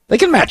 They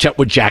can match up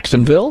with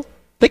Jacksonville.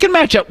 They can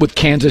match up with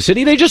Kansas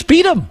City. They just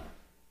beat them.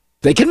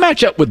 They can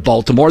match up with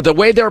Baltimore. The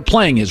way they're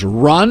playing is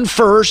run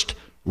first,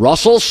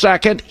 Russell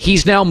second.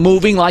 He's now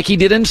moving like he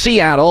did in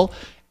Seattle.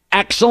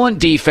 Excellent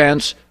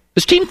defense.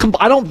 This team,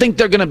 I don't think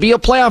they're going to be a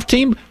playoff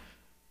team,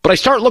 but I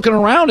start looking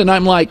around and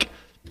I'm like,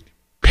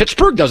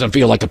 Pittsburgh doesn't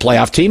feel like a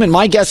playoff team, and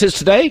my guess is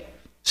today,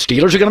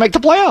 Steelers are going to make the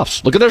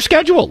playoffs. Look at their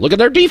schedule. Look at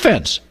their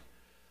defense.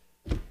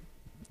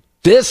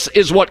 This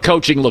is what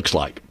coaching looks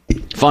like.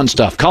 Fun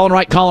stuff. Calling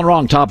right, calling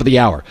wrong, top of the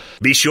hour.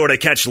 Be sure to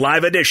catch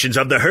live editions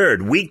of The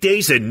Herd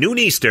weekdays at noon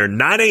Eastern,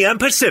 9 a.m.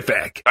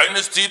 Pacific.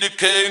 Dynasty the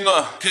King.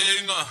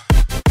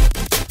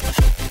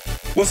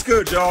 What's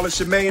good, y'all? It's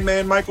your main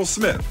man, Michael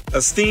Smith,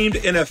 esteemed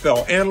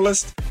NFL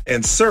analyst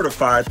and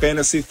certified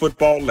fantasy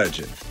football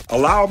legend.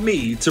 Allow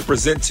me to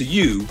present to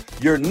you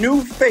your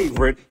new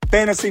favorite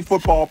fantasy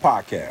football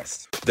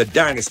podcast, The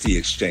Dynasty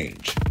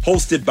Exchange,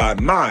 hosted by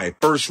my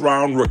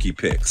first-round rookie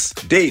picks,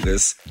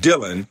 Davis,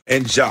 Dylan,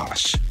 and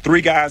Josh,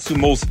 3 guys who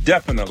most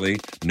definitely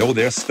know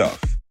their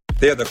stuff.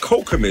 They're the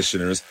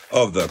co-commissioners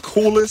of the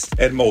coolest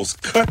and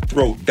most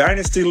cutthroat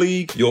dynasty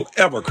league you'll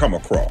ever come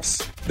across,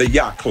 the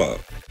Yacht Club.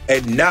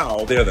 And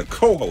now they're the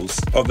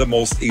co-hosts of the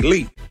most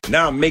elite.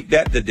 Now make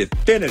that the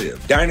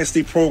definitive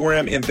dynasty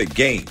program in the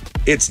game.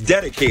 It's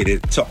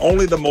dedicated to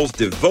only the most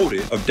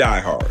devoted of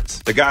diehards,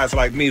 the guys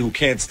like me who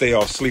can't stay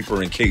off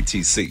Sleeper and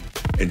KTC.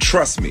 And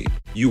trust me,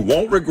 you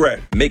won't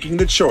regret making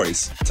the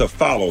choice to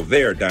follow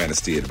their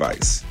dynasty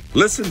advice.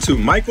 Listen to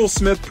Michael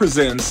Smith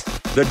Presents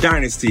The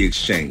Dynasty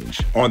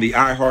Exchange on the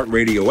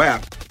iHeartRadio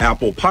app,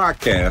 Apple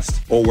Podcasts,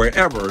 or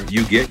wherever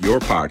you get your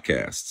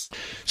podcasts.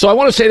 So I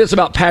want to say this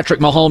about Patrick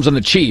Mahomes and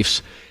the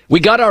Chiefs. We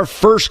got our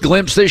first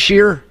glimpse this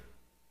year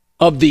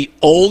of the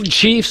old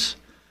Chiefs,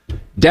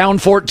 down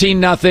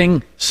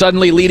 14-0,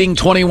 suddenly leading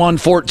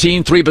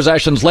 21-14, 3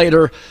 possessions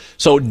later.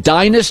 So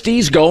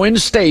dynasties go in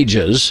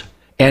stages,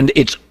 and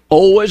it's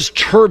always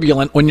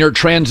turbulent when you're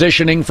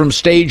transitioning from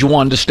stage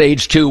 1 to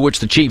stage 2, which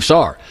the Chiefs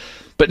are.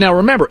 But now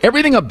remember,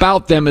 everything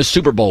about them is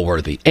Super Bowl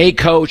worthy. A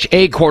coach,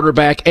 a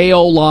quarterback, a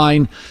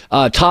O-line,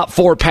 top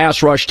 4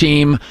 pass rush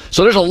team.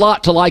 So there's a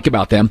lot to like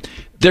about them.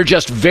 They're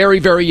just very,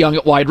 very young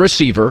at wide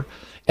receiver,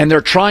 and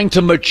they're trying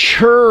to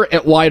mature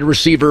at wide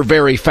receiver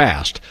very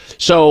fast.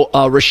 So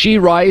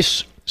Rashee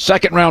Rice,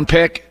 2nd-round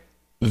pick,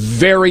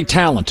 very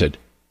talented.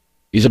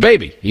 He's a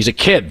baby. He's a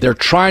kid. They're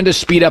trying to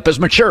speed up his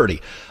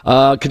maturity.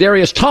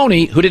 Kadarius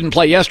Toney, who didn't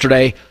play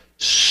yesterday,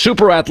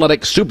 super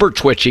athletic, super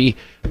twitchy,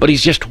 but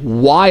he's just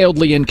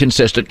wildly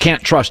inconsistent.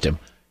 Can't trust him.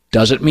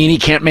 Doesn't mean he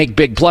can't make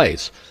big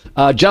plays.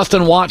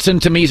 Justin Watson,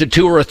 to me, is a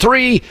 2 or a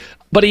 3,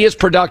 but he is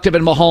productive,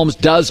 and Mahomes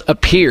does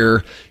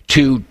appear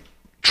to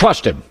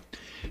trust him.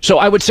 So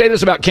I would say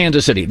this about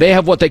Kansas City. They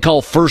have what they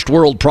call first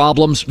world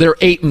problems. They're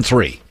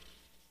 8-3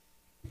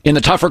 in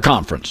the tougher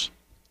conference.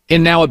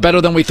 In now a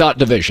better than we thought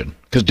division,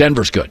 because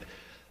Denver's good.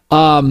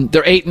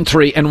 They're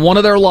 8-3, and one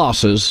of their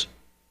losses,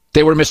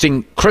 they were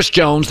missing Chris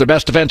Jones, their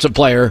best defensive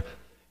player,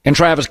 and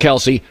Travis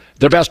Kelce,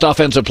 their best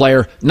offensive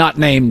player, not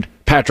named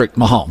Patrick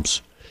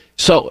Mahomes.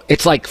 So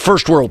it's like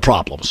first world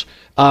problems.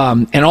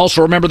 And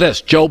also remember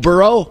this, Joe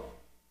Burrow,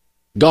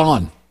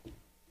 gone.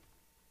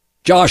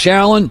 Josh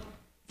Allen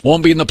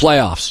won't be in the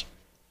playoffs.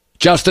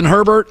 Justin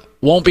Herbert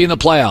won't be in the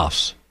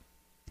playoffs.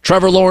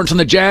 Trevor Lawrence and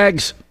the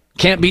Jags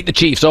Can't beat the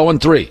Chiefs,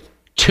 0-3.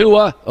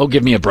 Tua, oh,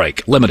 give me a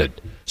break.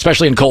 Limited,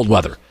 especially in cold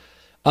weather.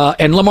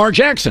 And Lamar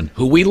Jackson,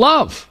 who we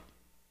love,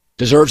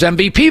 deserves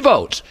MVP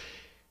votes.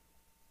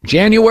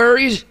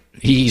 January,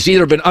 he's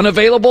either been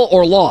unavailable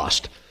or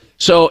lost.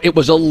 So it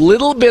was a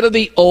little bit of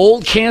the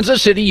old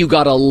Kansas City. You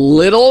got a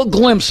little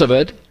glimpse of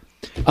it.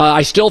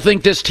 I still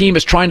think this team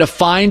is trying to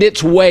find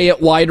its way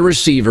at wide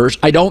receivers.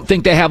 I don't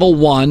think they have a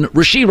one.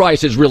 Rashee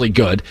Rice is really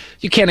good.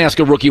 You can't ask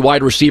a rookie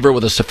wide receiver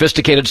with a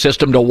sophisticated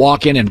system to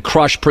walk in and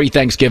crush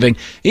pre-Thanksgiving.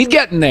 He's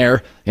getting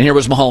there, and here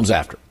was Mahomes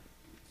after.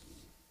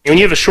 When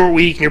you have a short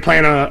week and you're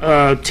playing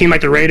a team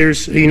like the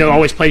Raiders,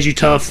 always plays you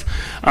tough,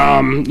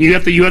 you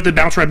have to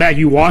bounce right back.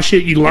 You wash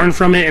it, you learn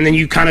from it, and then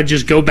you kind of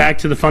just go back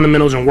to the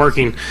fundamentals and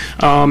working.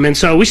 And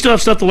so we still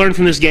have stuff to learn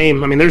from this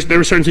game. I mean, there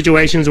were certain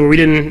situations where we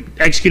didn't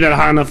execute at a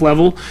high enough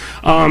level,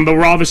 but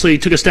we obviously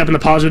took a step in the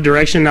positive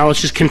direction. Now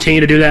let's just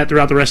continue to do that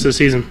throughout the rest of the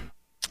season.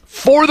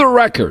 For the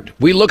record,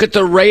 we look at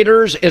the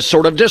Raiders as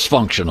sort of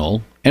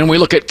dysfunctional, and we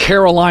look at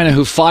Carolina,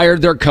 who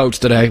fired their coach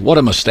today. What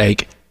a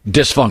mistake.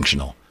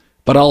 Dysfunctional.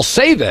 But I'll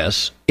say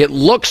this, it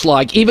looks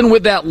like, even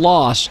with that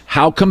loss,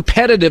 how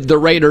competitive the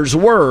Raiders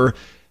were,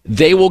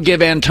 they will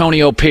give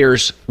Antonio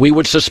Pierce, we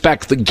would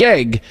suspect, the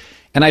gig,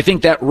 and I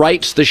think that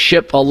rights the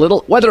ship a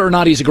little. Whether or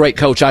not he's a great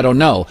coach, I don't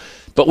know.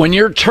 But when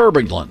you're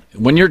turbulent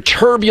in the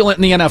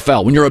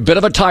NFL, when you're a bit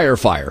of a tire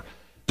fire,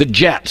 the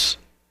Jets,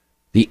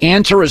 the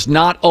answer is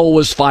not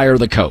always fire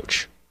the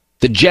coach.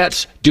 The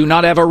Jets do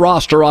not have a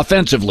roster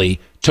offensively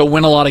to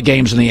win a lot of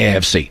games in the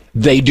AFC.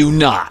 They do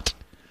not.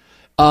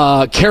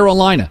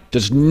 Carolina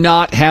does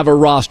not have a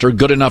roster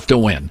good enough to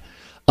win.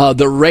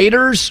 The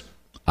Raiders,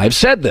 I've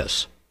said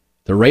this,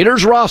 the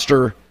Raiders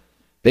roster,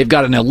 they've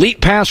got an elite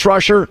pass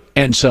rusher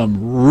and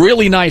some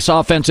really nice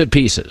offensive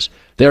pieces.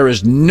 There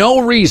is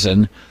no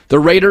reason the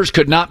Raiders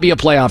could not be a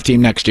playoff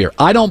team next year.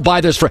 I don't buy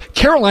this.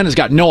 Carolina's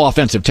got no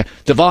offensive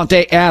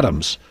Devontae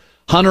Adams,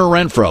 Hunter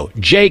Renfrow,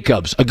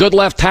 Jacobs, a good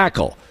left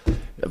tackle.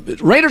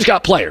 Raiders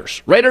got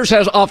players. Raiders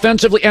has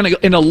offensively and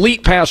an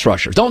elite pass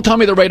rusher. Don't tell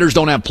me the Raiders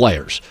don't have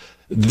players.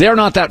 They're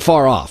not that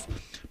far off.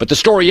 But the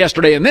story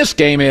yesterday in this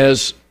game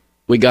is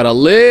we got a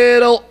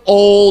little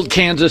old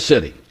Kansas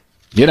City.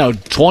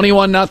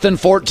 21-0,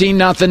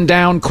 14-0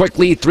 down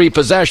quickly, 3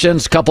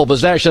 possessions, couple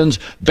possessions,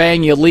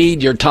 bang, you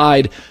lead, you're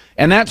tied.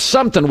 And that's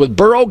something with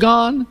Burrow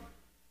gone.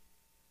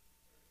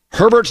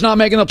 Herbert's not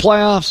making the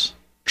playoffs.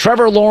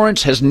 Trevor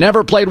Lawrence has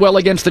never played well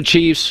against the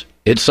Chiefs.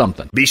 It's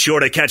something. Be sure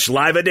to catch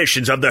live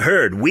editions of The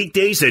Herd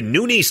weekdays at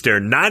noon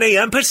Eastern, 9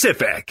 a.m.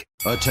 Pacific.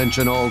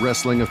 Attention all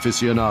wrestling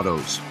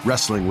aficionados.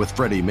 Wrestling with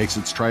Freddie makes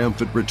its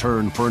triumphant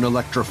return for an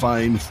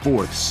electrifying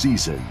 4th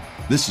season.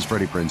 This is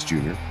Freddie Prinze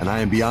Jr., and I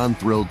am beyond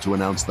thrilled to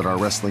announce that our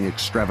wrestling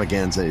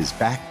extravaganza is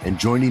back, and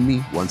joining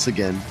me once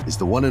again is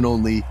the one and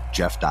only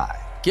Jeff Dye.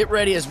 Get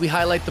ready as we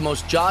highlight the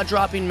most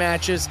jaw-dropping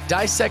matches,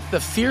 dissect the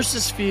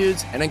fiercest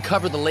feuds, and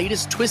uncover the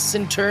latest twists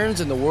and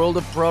turns in the world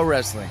of pro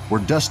wrestling.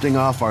 We're dusting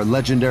off our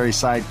legendary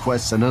side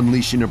quests and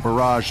unleashing a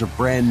barrage of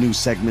brand new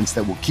segments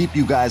that will keep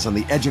you guys on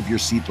the edge of your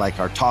seat like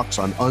our talks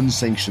on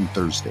Unsanctioned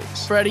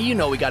Thursdays. Freddie,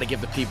 we got to give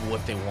the people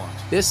what they want.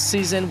 This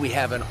season, we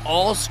have an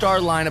all-star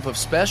lineup of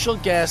special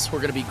guests who are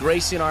going to be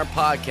gracing our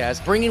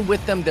podcast, bringing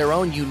with them their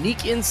own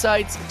unique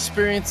insights,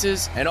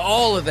 experiences, and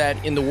all of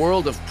that in the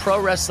world of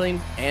pro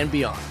wrestling and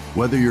beyond.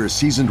 Whether you're a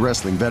seasoned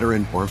wrestling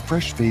veteran or a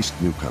fresh-faced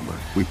newcomer,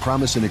 we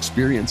promise an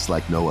experience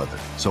like no other.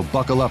 So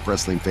buckle up,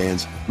 wrestling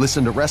fans.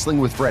 Listen to Wrestling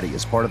with Freddie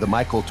as part of the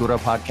My Cultura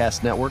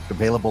Podcast Network,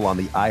 available on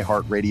the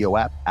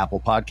iHeartRadio app, Apple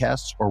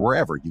Podcasts, or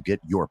wherever you get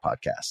your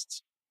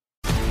podcasts.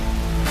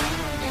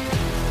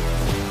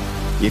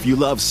 If you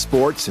love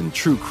sports and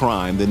true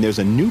crime, then there's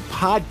a new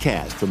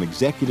podcast from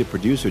executive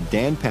producer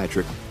Dan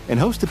Patrick and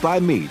hosted by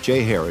me,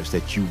 Jay Harris,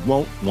 that you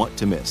won't want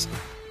to miss.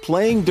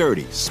 Playing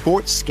Dirty: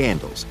 Sports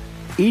Scandals.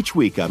 Each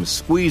week, I'm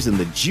squeezing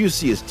the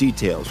juiciest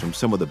details from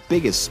some of the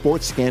biggest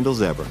sports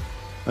scandals ever.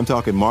 I'm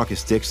talking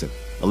Marcus Dixon,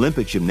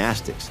 Olympic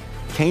gymnastics,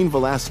 Cain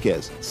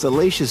Velasquez,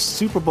 salacious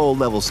Super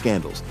Bowl-level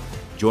scandals.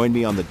 Join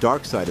me on the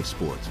dark side of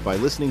sports by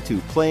listening to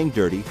Playing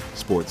Dirty: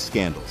 Sports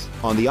Scandals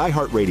on the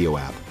iHeartRadio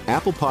app,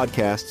 Apple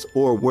Podcasts,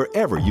 or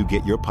wherever you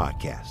get your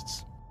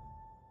podcasts.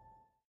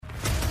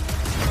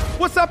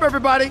 What's up,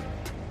 everybody?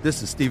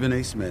 This is Stephen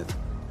A. Smith.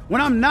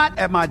 When I'm not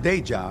at my day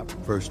job,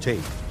 First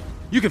Take,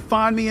 you can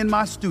find me in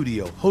my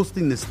studio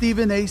hosting the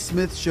Stephen A.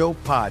 Smith Show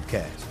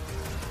podcast.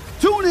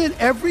 Tune in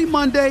every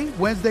Monday,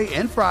 Wednesday,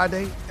 and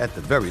Friday, at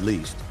the very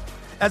least,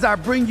 as I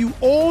bring you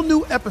all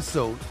new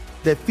episodes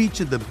that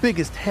feature the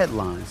biggest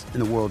headlines in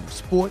the world of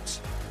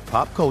sports,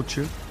 pop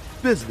culture,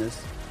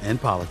 business, and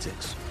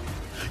politics.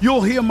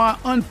 You'll hear my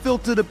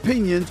unfiltered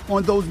opinions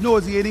on those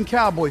nauseating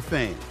Cowboy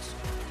fans,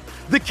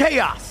 the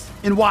chaos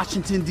in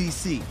Washington,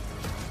 D.C.,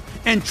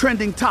 and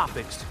trending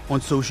topics on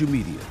social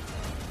media,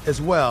 as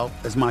well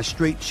as my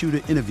straight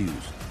shooter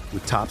interviews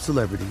with top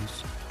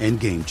celebrities and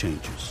game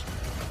changers.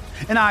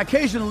 And I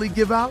occasionally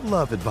give out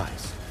love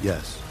advice.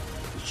 Yes,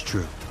 it's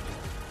true.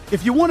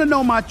 If you want to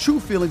know my true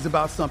feelings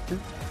about something,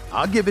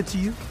 I'll give it to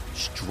you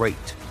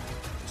straight.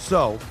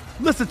 So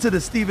listen to the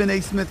Stephen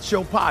A. Smith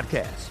Show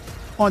podcast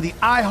on the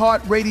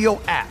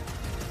iHeartRadio app,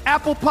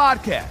 Apple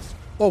Podcasts,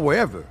 or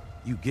wherever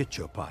you get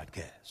your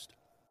podcast.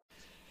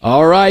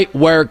 All right,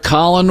 where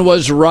Colin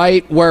was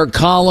right, where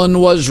Colin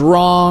was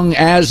wrong,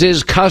 as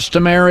is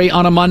customary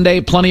on a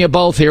Monday. Plenty of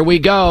both. Here we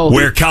go.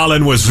 Where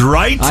Colin was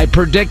right. I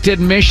predicted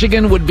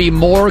Michigan would be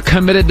more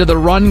committed to the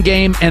run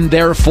game and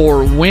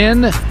therefore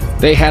win.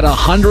 They had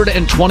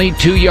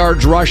 122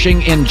 yards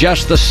rushing in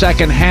just the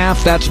second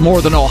half. That's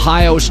more than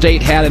Ohio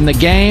State had in the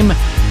game.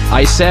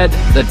 I said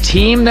the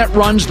team that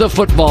runs the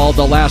football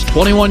the last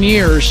 21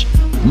 years,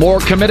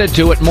 more committed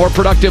to it, more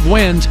productive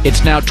wins.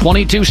 It's now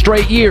 22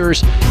 straight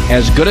years.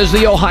 As good as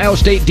the Ohio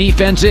State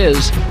defense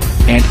is,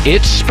 and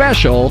it's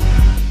special,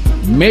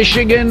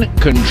 Michigan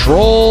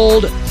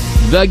controlled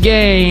the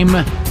game,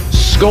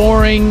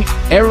 scoring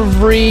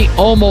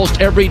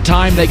almost every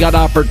time they got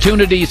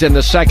opportunities in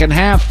the second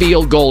half,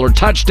 field goal or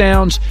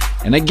touchdowns.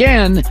 And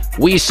again,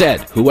 we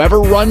said whoever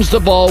runs the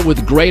ball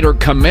with greater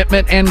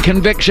commitment and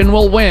conviction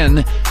will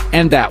win,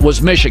 and that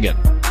was Michigan.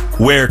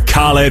 Where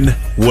Colin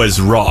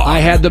was wrong. I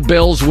had the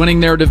Bills winning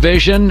their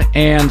division,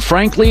 and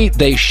frankly,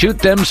 they shoot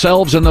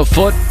themselves in the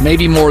foot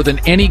maybe more than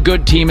any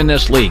good team in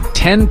this league.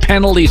 10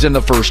 penalties in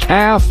the first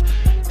half.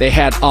 They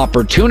had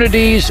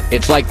opportunities.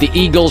 It's like the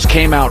Eagles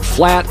came out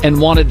flat and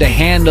wanted to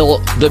hand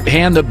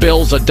the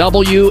Bills a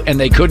W, and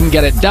they couldn't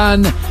get it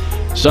done.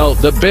 So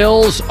the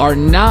Bills are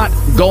not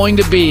going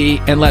to be,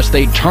 unless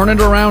they turn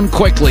it around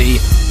quickly,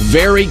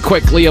 very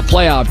quickly, a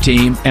playoff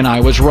team, and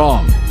I was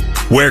wrong.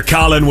 Where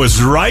Colin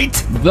was right.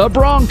 The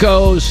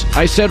Broncos.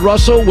 I said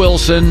Russell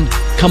Wilson,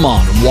 come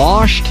on,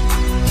 washed.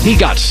 He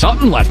got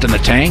something left in the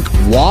tank,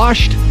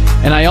 washed.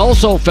 And I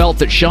also felt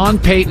that Sean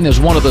Payton is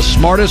one of the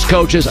smartest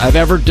coaches I've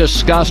ever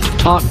discussed,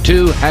 talked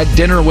to, had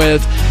dinner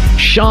with.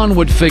 Sean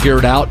would figure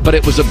it out, but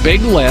it was a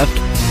big lift,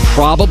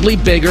 probably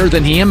bigger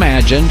than he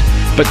imagined.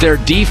 But their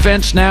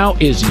defense now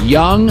is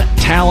young,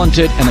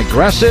 talented, and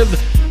aggressive.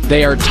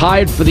 They are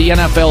tied for the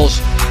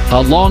NFL's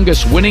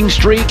longest winning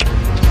streak.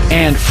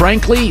 And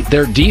frankly,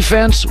 their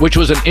defense, which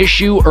was an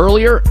issue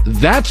earlier,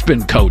 that's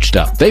been coached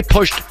up. They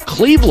pushed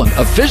Cleveland,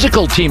 a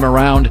physical team,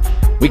 around.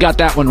 We got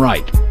that one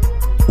right.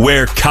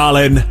 Where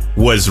Colin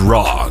was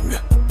wrong.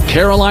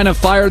 Carolina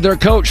fired their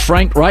coach,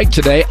 Frank Reich,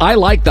 today. I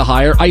like the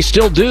hire. I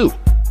still do.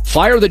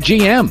 Fire the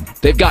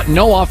GM. They've got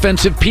no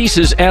offensive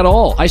pieces at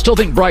all. I still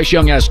think Bryce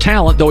Young has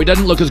talent, though he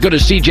doesn't look as good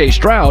as C.J.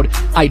 Stroud.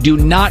 I do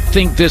not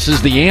think this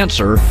is the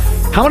answer.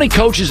 How many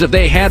coaches have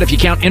they had if you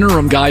count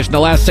interim guys in the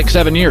last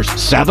 6-7 years?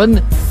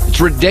 7?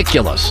 It's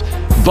ridiculous.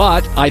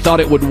 But I thought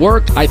it would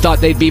work. I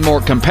thought they'd be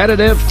more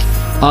competitive.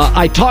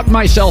 I talked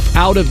myself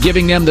out of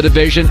giving them the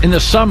division. In the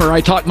summer, I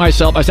said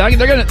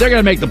they're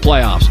gonna make the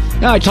playoffs.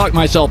 Now I talked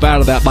myself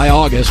out of that by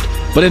August,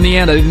 but in the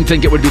end, I didn't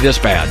think it would be this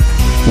bad.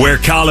 Where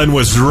Colin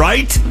was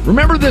right.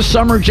 Remember this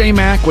summer,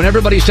 J-Mac, when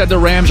everybody said the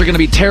Rams are going to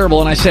be terrible,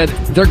 and I said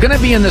they're going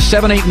to be in the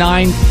 7, 8,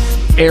 9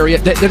 area.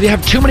 They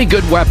have too many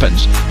good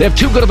weapons. They have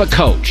too good of a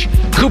coach.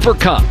 Cooper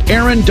Kupp,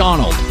 Aaron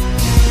Donald.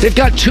 They've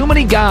got too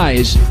many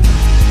guys,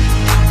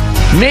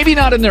 maybe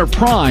not in their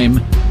prime,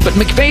 but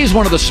McVay's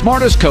one of the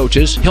smartest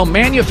coaches. He'll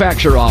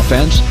manufacture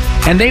offense,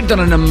 and they've done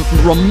a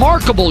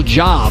remarkable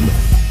job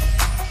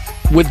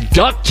with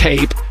duct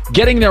tape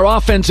getting their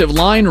offensive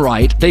line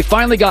right. They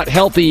finally got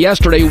healthy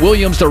yesterday.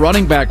 Williams, the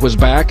running back, was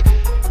back.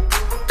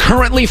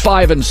 Currently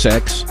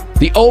 5-6.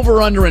 The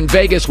over-under in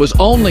Vegas was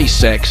only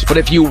 6, but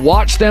if you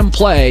watch them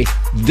play,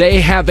 they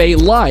have a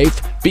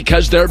life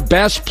because their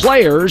best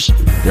players,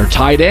 their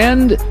tight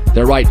end,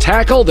 their right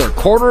tackle, their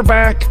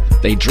quarterback,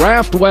 they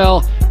draft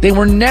well. They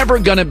were never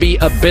going to be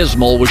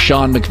abysmal with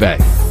Sean McVay.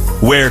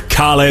 Where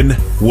Colin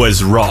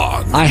was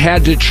wrong. I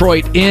had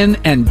Detroit in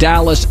and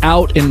Dallas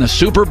out in the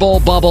Super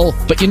Bowl bubble.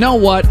 But you know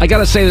what? I got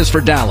to say this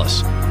for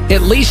Dallas.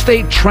 At least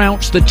they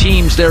trounced the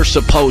teams they're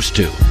supposed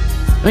to.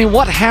 I mean,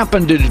 what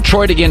happened to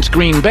Detroit against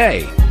Green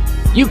Bay?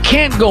 You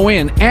can't go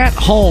in at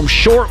home,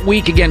 short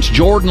week against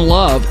Jordan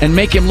Love and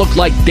make him look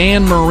like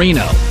Dan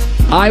Marino.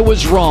 I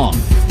was wrong.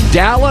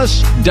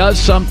 Dallas does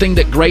something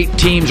that great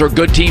teams or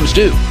good teams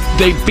do.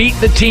 They beat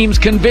the teams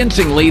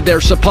convincingly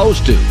they're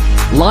supposed to.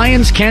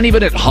 Lions can't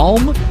even at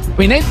home. I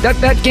mean,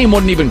 that game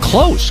wasn't even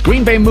close.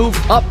 Green Bay moved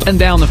up and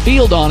down the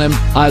field on him.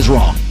 I was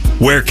wrong.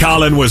 Where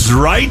Colin was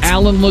right.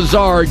 Allen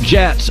Lazard,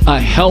 Jets, a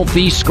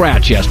healthy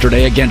scratch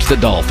yesterday against the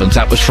Dolphins.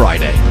 That was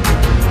Friday.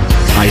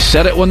 I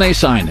said it when they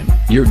signed him.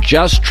 You're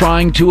just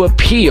trying to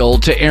appeal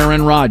to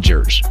Aaron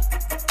Rodgers.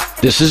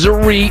 This is a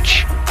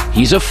reach.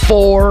 He's a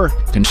 4,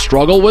 can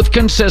struggle with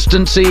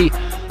consistency.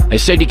 I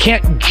said you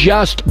can't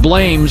just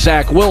blame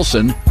Zach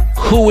Wilson.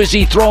 Who is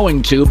he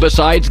throwing to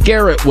besides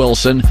Garrett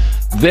Wilson?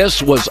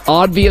 This was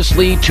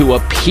obviously to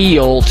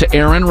appeal to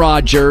Aaron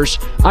Rodgers.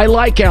 I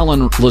like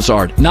Allen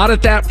Lazard, not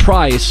at that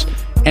price,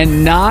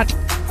 and not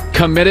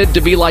committed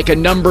to be like a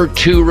number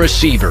 2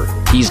 receiver.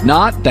 He's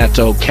not, that's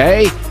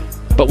okay,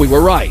 but we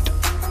were right.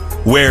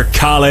 Where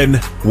Colin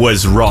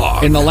was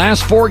wrong. In the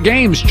last 4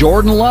 games,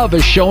 Jordan Love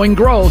is showing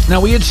growth. Now,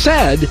 we had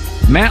said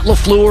Matt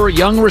LaFleur,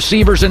 young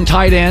receivers and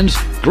tight ends.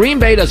 Green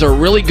Bay does a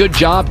really good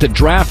job to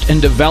draft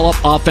and develop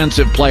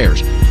offensive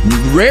players,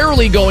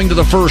 rarely going to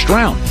the first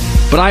round.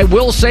 But I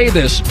will say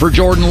this for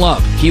Jordan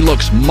Love. He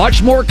looks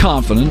much more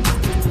confident.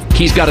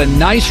 He's got a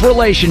nice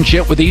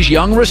relationship with these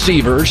young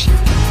receivers.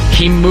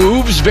 He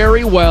moves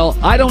very well.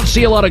 I don't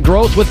see a lot of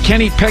growth with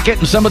Kenny Pickett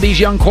and some of these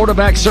young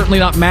quarterbacks, certainly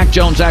not Mac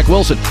Jones, Zach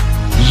Wilson.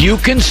 You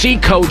can see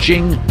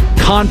coaching,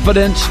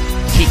 confidence.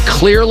 He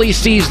clearly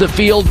sees the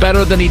field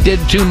better than he did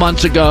 2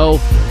 months ago.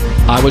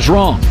 I was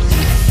wrong.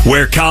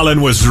 Where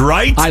Colin was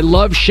right. I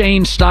love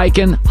Shane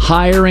Steichen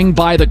hiring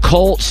by the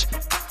Colts.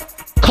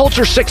 Colts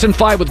are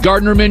 6-5 with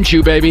Gardner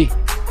Minshew, baby.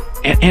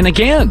 And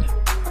again,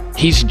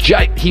 he's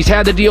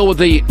had to deal with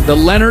the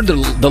Leonard,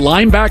 the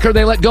linebacker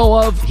they let go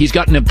of. He's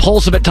got an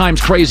impulsive, at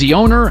times crazy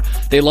owner.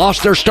 They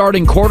lost their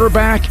starting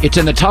quarterback. It's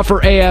in the tougher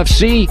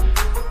AFC.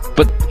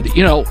 But,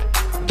 you know,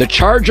 the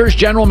Chargers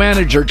general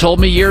manager told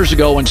me years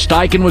ago when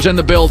Steichen was in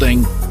the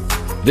building,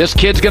 this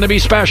kid's going to be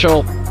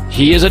special.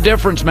 He is a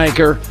difference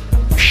maker.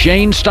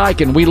 Shane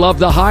Steichen, we love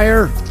the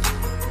hire.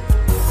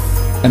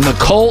 And the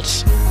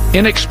Colts,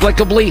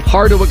 inexplicably,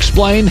 hard to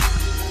explain,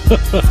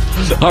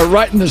 are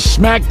right in the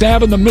smack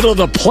dab in the middle of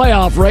the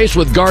playoff race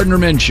with Gardner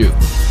Minshew.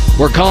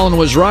 Where Colin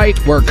was right,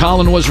 where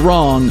Colin was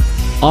wrong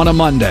on a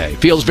Monday.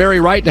 Feels very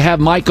right to have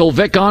Michael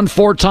Vick on,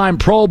 4-time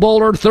Pro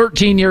Bowler,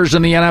 13 years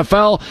in the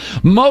NFL,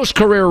 most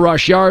career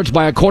rush yards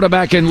by a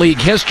quarterback in league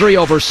history,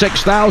 over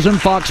 6,000,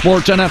 Fox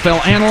Sports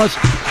NFL analyst.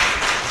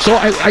 So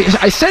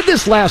I said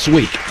this last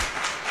week,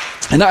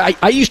 and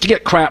I used to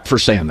get crap for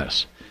saying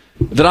this,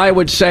 that I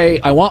would say,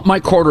 I want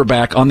my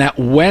quarterback on that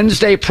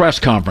Wednesday press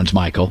conference,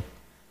 Michael.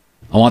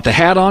 I want the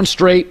hat on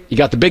straight. You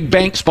got the big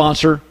bank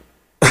sponsor.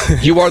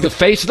 You are the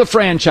face of the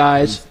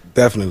franchise.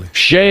 Definitely.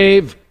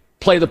 Shave,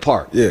 play the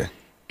part. Yeah.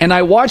 And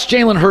I watched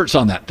Jalen Hurts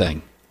on that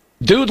thing.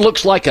 Dude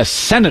looks like a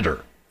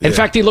senator. In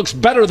fact, he looks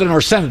better than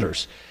our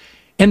senators.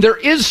 And there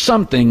is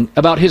something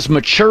about his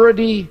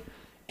maturity,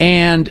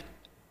 and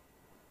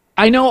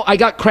I know I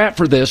got crap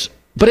for this,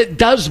 but it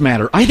does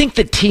matter. I think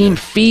the team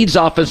feeds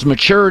off his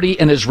maturity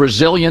and his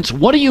resilience.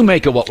 What do you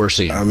make of what we're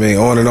seeing? I mean,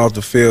 on and off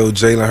the field,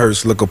 Jalen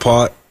Hurts look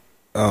apart.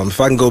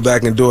 If I can go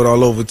back and do it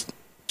all over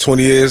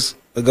 20 years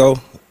ago,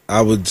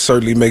 I would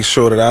certainly make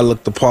sure that I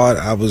looked the part.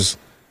 I was,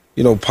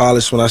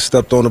 polished when I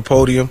stepped on the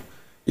podium.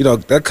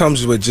 That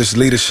comes with just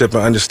leadership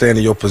and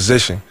understanding your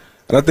position.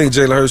 And I think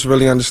Jalen Hurts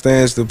really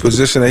understands the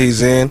position that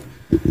he's in.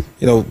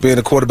 Being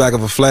a quarterback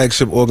of a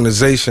flagship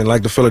organization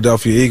like the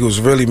Philadelphia Eagles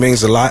really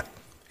means a lot.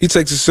 He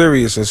takes it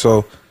serious, and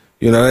so,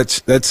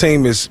 that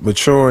team is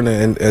maturing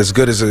and as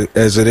good as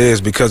it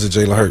is because of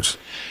Jalen Hurts.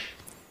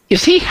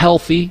 Is he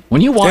healthy?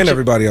 When you watch and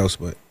everybody else,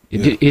 but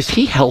yeah. Is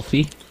he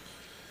healthy?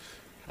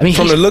 I mean,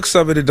 from the looks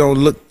of it don't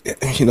look.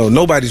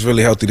 Nobody's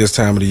really healthy this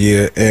time of the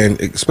year,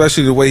 and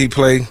especially the way he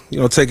play.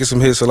 Taking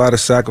some hits, a lot of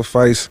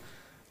sacrifice.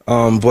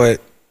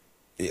 But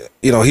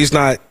he's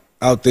not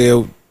out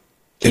there.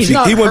 He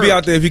wouldn't be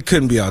out there if he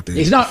couldn't be out there.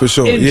 He's not for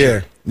sure.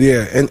 injured.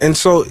 Yeah. And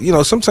so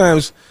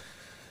sometimes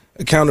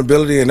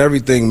accountability and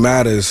everything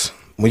matters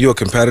when you're a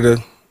competitor.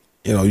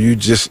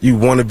 You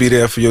want to be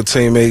there for your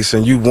teammates,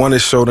 and you want to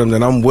show them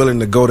that I'm willing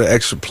to go the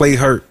extra, play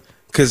hurt,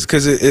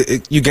 because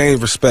you gain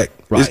respect.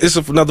 Right. It's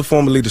another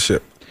form of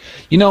leadership.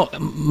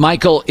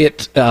 Michael,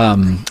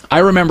 I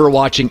remember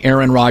watching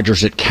Aaron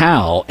Rodgers at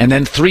Cal, and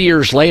then 3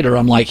 years later,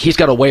 I'm like, he's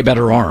got a way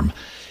better arm.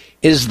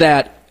 Is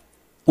that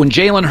when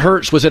Jalen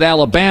Hurts was at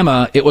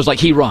Alabama, it was like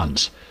he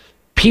runs.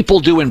 People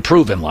do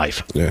improve in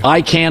life. Yeah.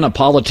 I can, a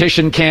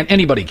politician can,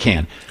 anybody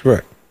can.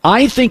 Correct.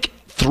 I think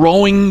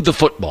throwing the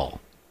football,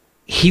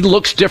 he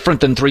looks different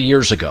than 3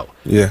 years ago.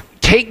 Yeah.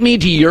 Take me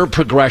to your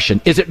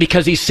progression. Is it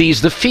because he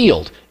sees the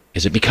field?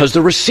 Is it because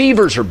the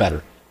receivers are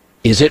better?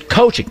 Is it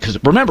coaching?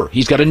 Because remember,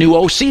 he's got a new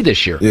OC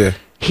this year. Yeah.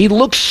 He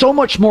looks so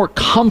much more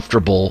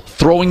comfortable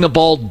throwing the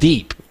ball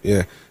deep.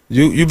 Yeah.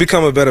 You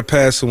become a better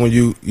passer when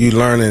you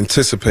learn to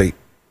anticipate.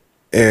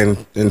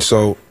 And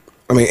so,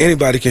 I mean,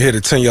 anybody can hit a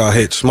 10-yard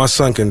hitch. My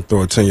son can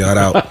throw a 10-yard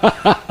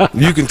out.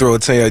 You can throw a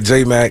 10-yard.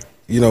 J-Mac,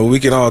 we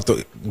can all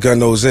gun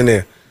those in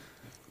there.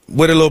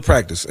 With a little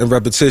practice and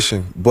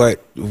repetition.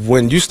 But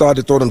when you start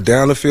to throw them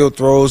down the field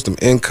throws, them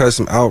in cuts,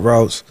 them out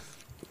routes,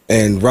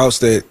 and routes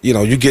that,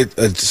 you get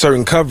a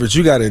certain coverage,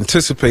 you got to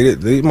anticipate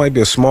it. There might be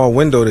a small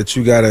window that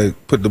you got to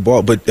put the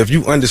ball. But if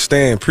you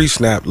understand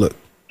pre-snap, look,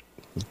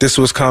 this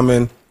was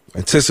coming,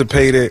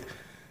 anticipate it.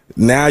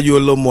 Now you're a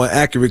little more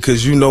accurate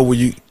because where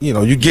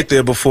you get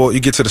there before you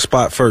get to the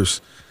spot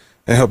first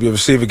and help your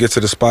receiver get to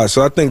the spot.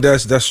 So I think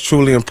that's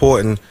truly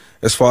important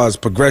as far as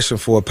progression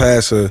for a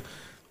passer.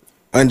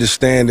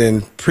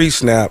 Understanding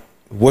pre-snap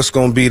what's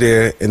going to be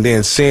there, and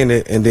then seeing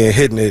it, and then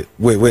hitting it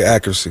with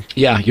accuracy.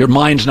 Yeah, your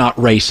mind's not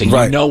racing.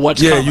 Right. You know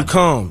what's coming. Yeah, you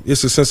calm.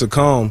 It's a sense of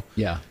calm.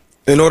 Yeah.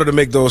 In order to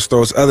make those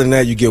throws. Other than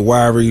that, you get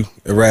wiry,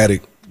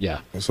 erratic.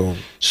 Yeah. So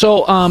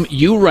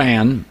you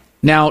ran.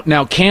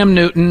 Now Cam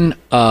Newton,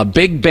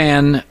 Big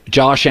Ben,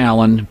 Josh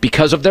Allen,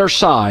 because of their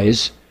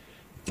size,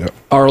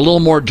 are a little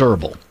more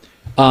durable.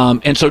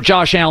 And so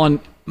Josh Allen,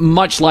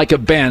 much like a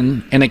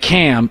Ben and a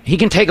Cam, he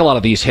can take a lot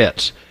of these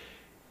hits.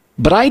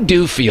 But I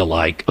do feel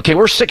like, okay,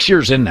 we're 6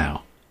 years in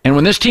now, and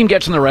when this team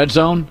gets in the red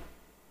zone,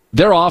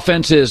 their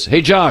offense is,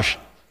 hey, Josh,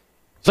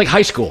 it's like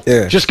high school.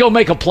 Yeah. Just go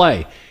make a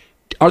play.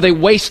 Are they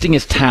wasting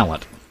his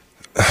talent?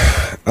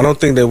 I don't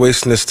think they're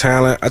wasting his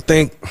talent. I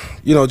think,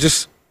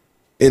 just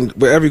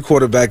with every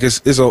quarterback,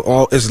 it's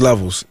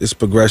levels, it's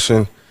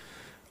progression.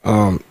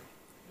 I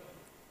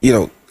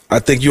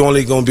think you're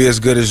only going to be as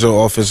good as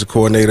your offensive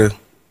coordinator.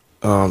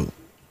 And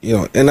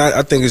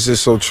I think it's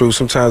just so true.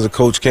 Sometimes a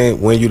coach can't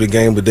win you the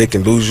game, but they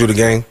can lose you the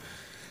game.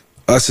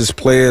 Us as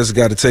players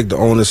got to take the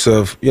onus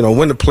of,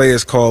 when the play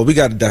is called, we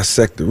got to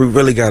dissect it. We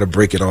really got to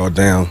break it all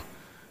down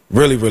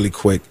really, really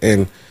quick.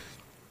 And,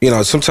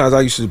 sometimes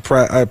I used to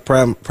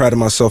pride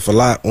myself a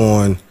lot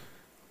on,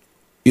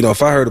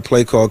 if I heard a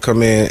play call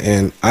come in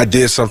and I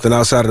did something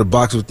outside of the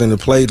box within the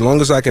play, as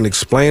long as I can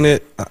explain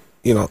it,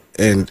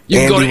 and you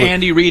can go to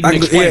Andy Reid and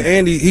explain it. Yeah,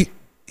 Andy,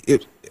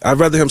 I'd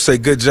rather him say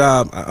good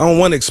job. I don't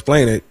want to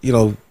explain it,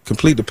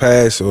 complete the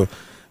pass or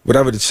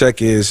whatever the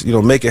check is,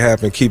 make it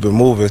happen, keep it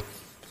moving.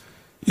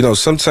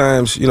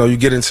 Sometimes, you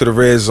get into the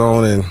red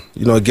zone and,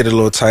 it get a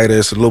little tighter,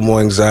 it's a little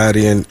more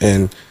anxiety,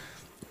 and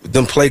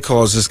them play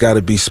calls just got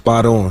to be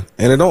spot on.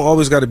 And it don't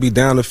always got to be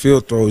down the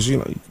field throws,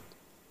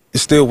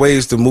 it's still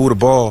ways to move the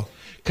ball.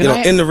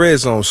 In the red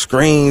zone,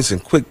 screens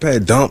and quick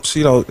pad dumps,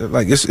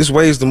 it's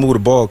ways to move the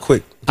ball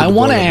quick. I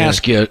want to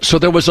ask you, so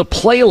there was a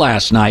play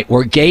last night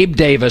where Gabe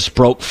Davis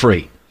broke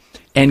free,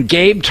 and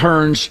Gabe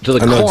turns to the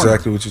corner. I know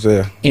exactly what you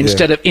said.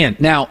 Instead of in.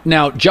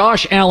 Now,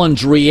 Josh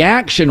Allen's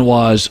reaction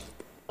was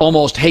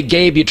almost, hey,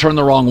 Gabe, you turned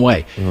the wrong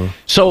way. Mm-hmm.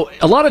 So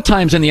a lot of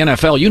times in the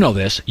NFL, you know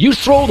this, you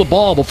throw the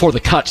ball before the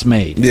cut's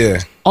made.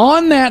 Yeah.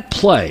 On that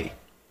play,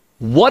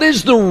 what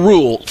is the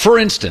rule? For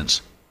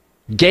instance,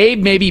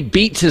 Gabe maybe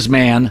beats his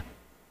man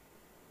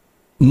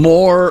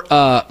more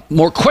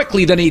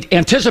quickly than he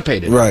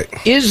anticipated. Right.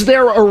 Is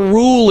there a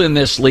rule in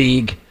this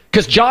league?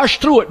 Because Josh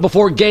threw it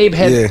before Gabe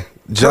had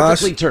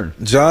perfectly turned.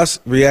 Josh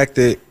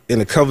reacted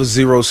in a cover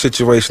zero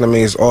situation. I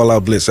mean, it's all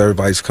out blitz.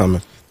 Everybody's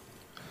coming.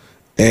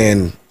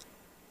 And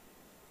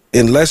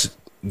unless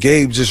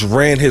Gabe just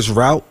ran his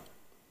route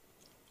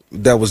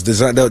that was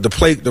designed,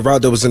 the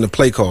route that was in the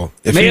play call.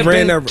 If he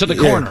ran that to the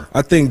corner.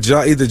 I think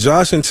either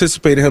Josh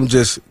anticipated him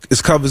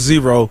it's cover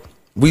zero.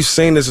 We've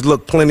seen this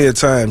look plenty of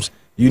times.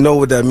 You know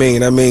what that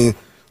means. I mean,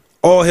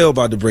 all hell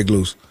about to break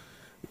loose.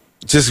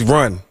 Just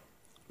run.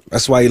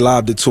 That's why he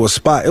lobbed it to a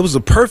spot. It was a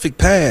perfect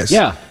pass.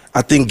 Yeah.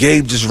 I think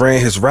Gabe just ran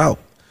his route.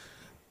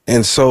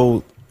 And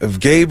so if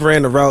Gabe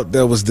ran the route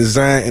that was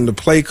designed in the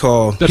play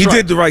call, he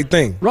did the right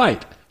thing.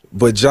 Right.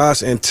 But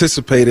Josh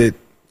anticipated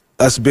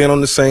us being on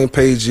the same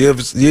page,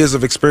 years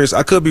of experience.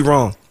 I could be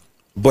wrong,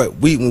 but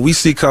when we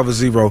see cover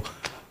zero,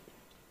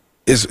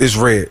 it's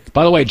red.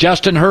 By the way,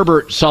 Justin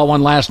Herbert saw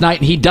one last night,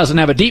 and he doesn't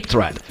have a deep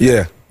threat.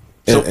 Yeah,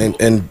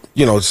 and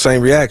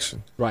same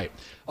reaction. Right.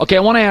 Okay,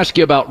 I want to ask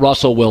you about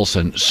Russell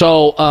Wilson.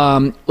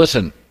 So,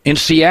 listen, in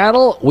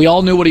Seattle, we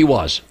all knew what he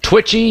was.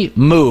 Twitchy,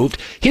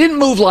 moved. He didn't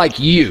move like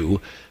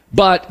you,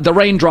 but the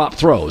raindrop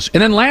throws.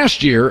 And then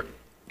last year,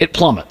 it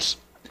plummets.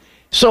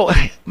 So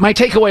my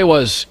takeaway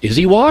was, is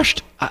he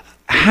washed?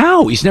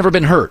 How? He's never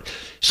been hurt.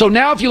 So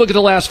now if you look at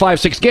the last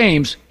 5-6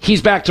 games,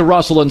 he's back to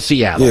Russell in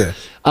Seattle. Yeah.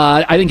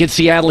 I think in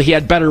Seattle he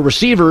had better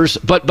receivers,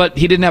 but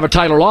he didn't have a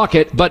Tyler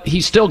Lockett, but he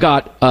still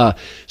got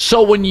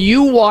so when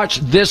you watch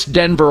this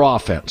Denver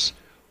offense,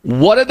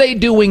 what are they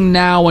doing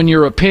now, in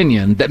your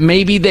opinion, that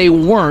maybe they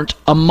weren't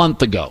a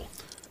month ago?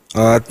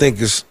 I think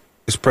it's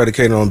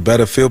predicated on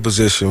better field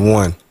position,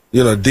 one.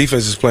 The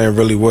defense is playing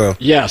really well.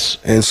 Yes.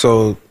 And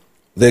so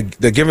they're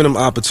giving them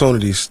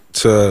opportunities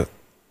to,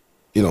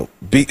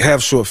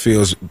 have short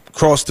fields,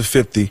 cross the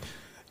 50,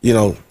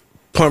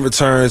 punt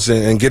returns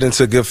and get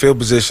into good field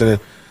position,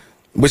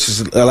 which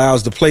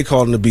allows the play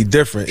calling to be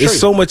different. True. It's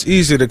so much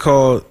easier to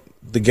call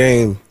the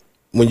game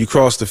when you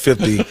cross the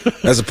 50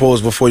 as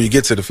opposed before you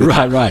get to the 50.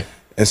 Right.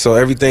 And so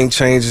everything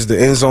changes. The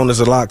end zone is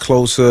a lot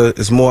closer.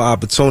 It's more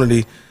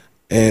opportunity.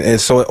 And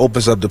so it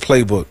opens up the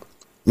playbook,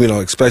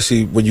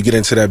 especially when you get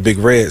into that big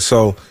red.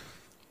 So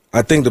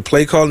I think the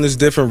play calling is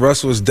different.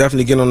 Russell is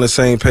definitely getting on the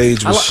same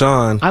page with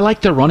Sean. I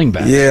like their running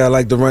backs. Yeah, I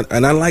like the run.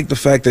 And I like the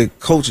fact that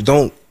Coach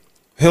don't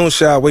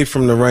shy away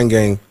from the run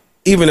game,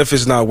 even if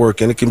it's not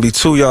working. It can be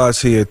 2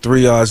 yards here,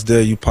 3 yards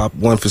there. You pop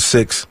 1 for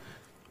 6.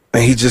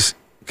 And he just,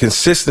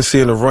 consistency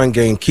in the run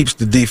game keeps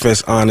the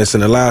defense honest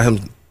and allow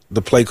him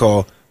to play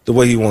call the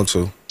way he wants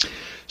to.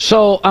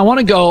 So I want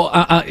to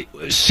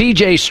go,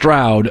 C.J.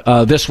 Stroud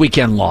this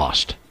weekend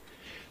lost.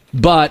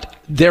 But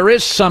there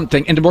is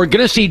something, and we're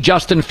going to see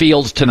Justin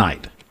Fields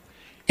tonight.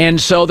 And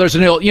so there's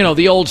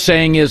the old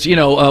saying is,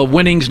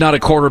 winning's not a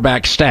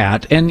quarterback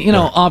stat. And,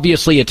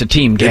 obviously it's a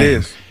team game. It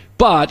is.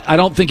 But I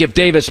don't think if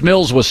Davis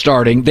Mills was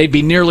starting, they'd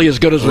be nearly as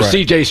good as with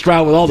C.J.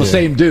 Stroud with all the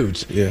same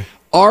dudes. Yeah.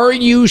 Are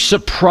you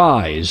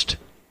surprised?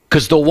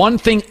 Because the one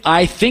thing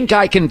I think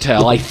I can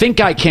tell, I think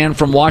I can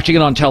from watching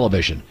it on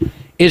television,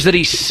 is that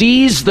he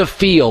sees the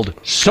field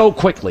so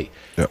quickly.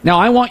 Yep. Now,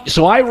 I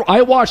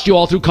watched you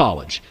all through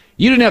college.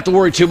 You didn't have to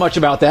worry too much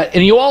about that.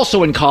 And you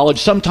also, in college,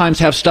 sometimes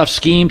have stuff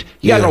schemed.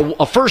 You got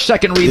a first,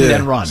 second read, and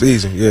then run. It's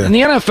easy, yeah. In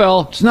the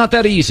NFL, it's not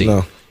that easy.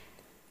 No.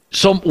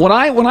 So when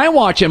I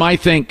watch him, I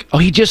think, oh,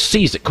 he just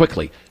sees it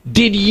quickly.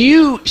 Did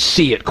you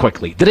see it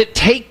quickly? Did it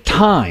take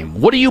time?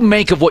 What do you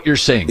make of what you're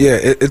seeing? Yeah,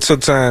 it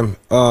took time.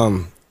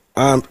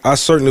 I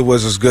certainly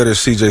was as good as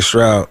C.J.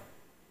 Stroud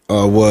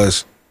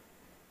was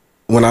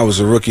when I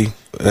was a rookie,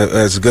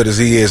 as good as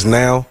he is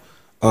now,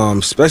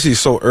 especially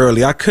so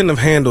early. I couldn't have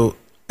handled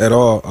at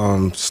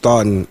all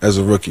starting as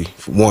a rookie,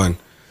 for one.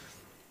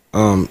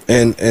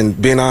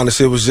 And being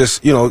honest, it was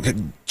just,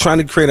 trying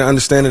to create an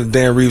understanding of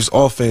Dan Reeves'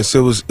 offense.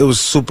 It was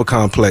super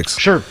complex.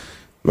 Sure.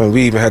 I mean,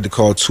 we even had to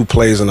call 2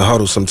 plays in the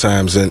huddle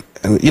sometimes, and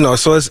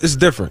so it's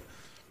different.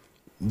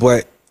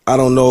 But I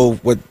don't know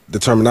what the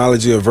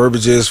terminology or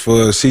verbiage is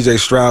for C.J.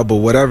 Stroud, but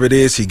whatever it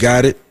is, he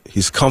got it.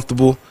 He's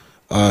comfortable.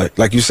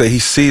 Like you say, he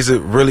sees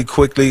it really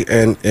quickly,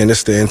 and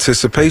it's the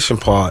anticipation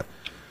part.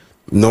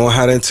 Knowing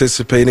how to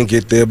anticipate and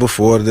get there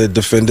before the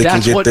defender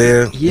can get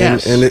there.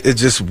 Yes. And it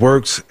just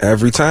works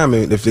every time.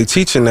 And if they're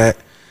teaching that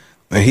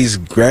and he's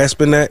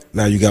grasping that,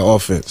 now you got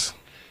offense.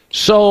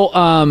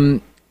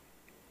 So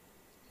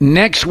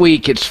next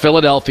week it's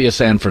Philadelphia,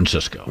 San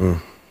Francisco.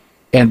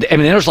 And I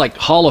mean, there's like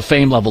Hall of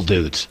Fame level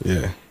dudes.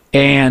 Yeah.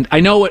 And I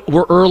know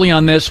we're early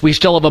on this. We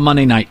still have a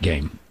Monday night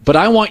game. But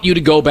I want you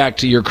to go back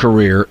to your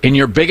career in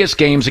your biggest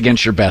games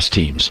against your best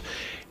teams.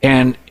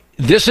 And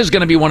this is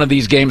going to be one of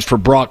these games for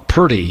Brock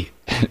Purdy.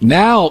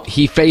 Now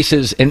he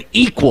faces an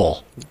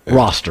equal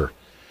roster.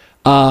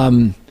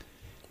 These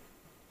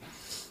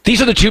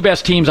are the 2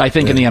 best teams, I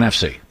think, in the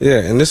NFC.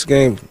 Yeah, in this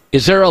game.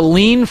 Is there a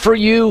lean for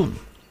you?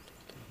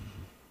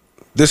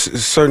 This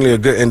is certainly a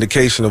good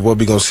indication of what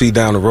we're going to see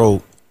down the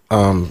road,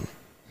 in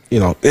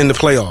the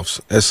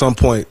playoffs at some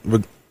point,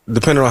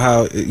 depending on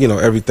how,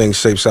 everything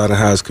shapes out and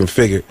how it's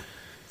configured.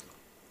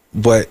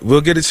 But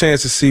we'll get a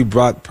chance to see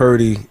Brock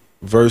Purdy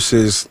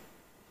versus,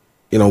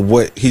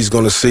 what he's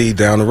going to see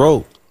down the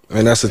road.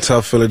 And that's a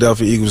tough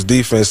Philadelphia Eagles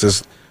defense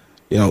that's,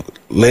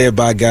 led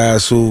by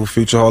guys who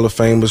future Hall of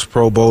Famers,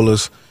 Pro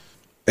Bowlers,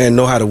 and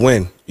know how to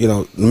win,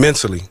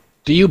 mentally.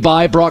 Do you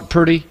buy Brock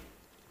Purdy?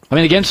 I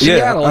mean, against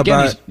Seattle, I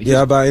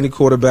buy any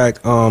quarterback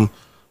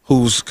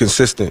who's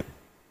consistently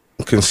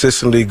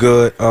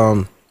good.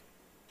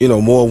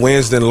 More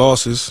wins than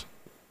losses.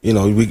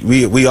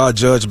 We are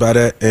judged by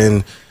that,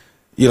 and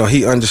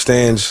he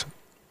understands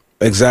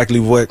exactly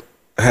what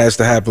has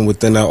to happen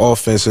within that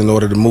offense in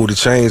order to move the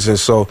chains, and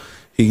so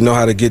he know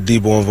how to get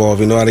Debo involved.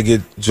 He know how to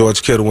get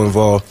George Kittle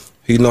involved.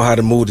 He know how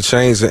to move the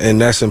chains,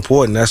 and that's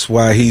important. That's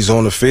why he's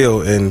on the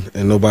field and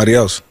nobody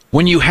else.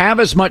 When you have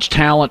as much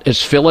talent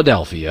as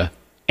Philadelphia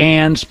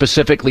and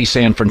specifically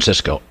San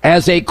Francisco,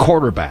 as a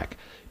quarterback,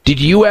 did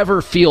you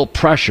ever feel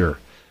pressure?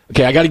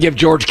 Okay, I got to give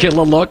George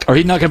Kittle a look, or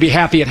he's not going to be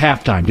happy at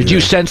halftime. Did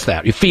you sense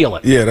that? You feel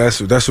it? Yeah,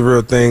 that's a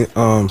real thing.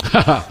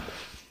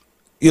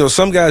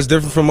 Some guys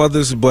different from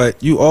others,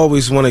 but you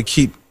always want to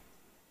keep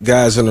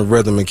guys in the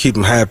rhythm and keep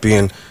them happy.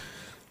 And,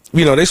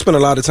 they spend a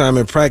lot of time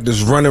in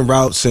practice running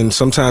routes, and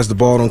sometimes the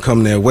ball don't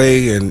come their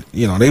way. And,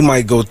 they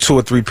might go 2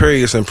 or 3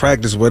 periods in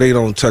practice where they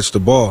don't touch the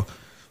ball.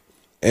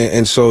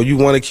 And so you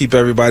want to keep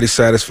everybody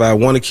satisfied,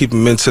 want to keep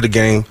them into the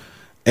game.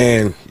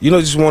 And,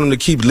 just want them to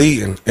keep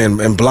leading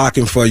and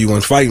blocking for you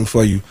and fighting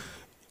for you,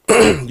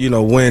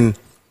 when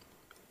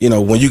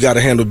you got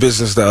to handle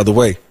business the other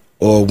way,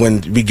 or when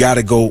we got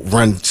to go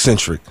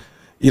run-centric.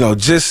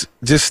 Just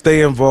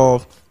stay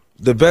involved.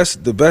 The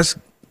best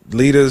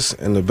leaders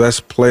and the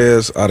best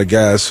players are the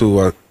guys who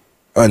are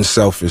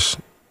unselfish,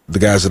 the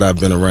guys that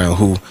I've been around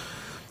who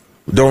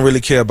don't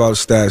really care about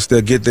stats. They'll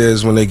get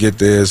theirs when they get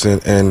theirs,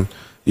 and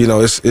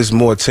it's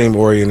more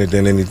team-oriented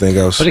than anything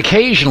else. But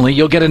occasionally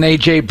you'll get an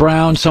A.J.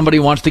 Brown, somebody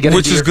wants to get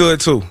Which is good,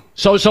 too.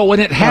 So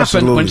when it happened,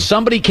 Absolutely. when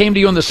somebody came to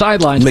you on the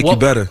sidelines... Make you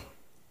better.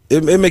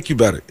 It make you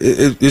better.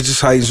 It just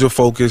heightens your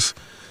focus.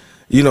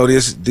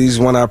 These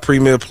one of our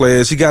premier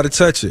players, you got to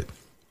touch it.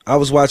 I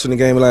was watching the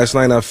game last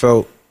night, and I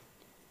felt,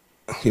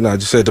 I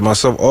just said to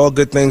myself, all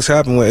good things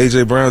happen when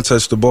A.J. Brown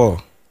touched the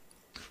ball.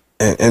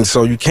 And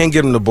so you can't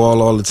get him the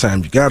ball all the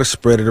time. You got to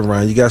spread it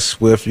around. You got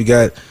Swift, you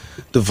got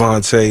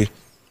Devontae.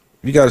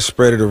 You got to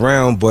spread it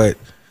around, but,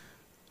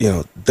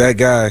 that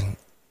guy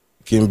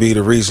can be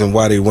the reason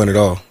why they win it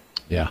all.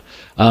 Yeah.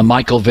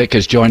 Michael Vick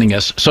is joining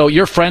us. So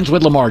you're friends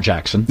with Lamar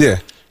Jackson. Yeah.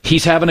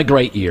 He's having a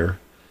great year.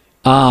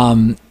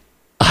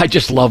 I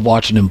just love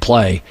watching him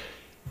play.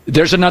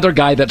 There's another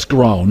guy that's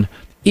grown.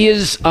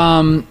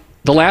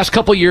 The last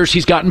couple years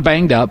he's gotten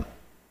banged up.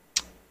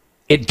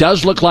 It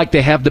does look like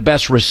they have the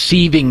best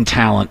receiving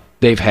talent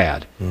they've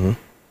had. Mm-hmm.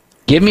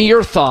 Give me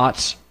your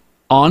thoughts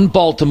on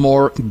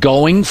Baltimore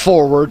going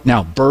forward.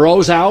 Now,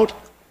 Burrow's out.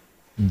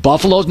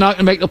 Buffalo's not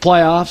going to make the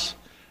playoffs.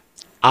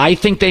 I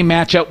think they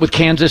match up with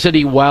Kansas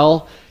City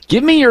well.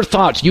 Give me your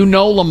thoughts. You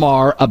know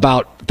Lamar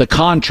about the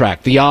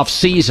contract, the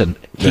offseason.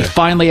 He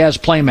finally has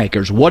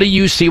playmakers. What do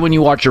you see when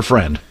you watch your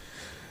friend?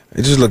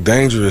 It just looked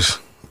dangerous.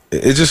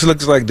 It just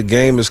looks like the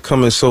game is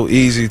coming so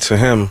easy to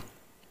him.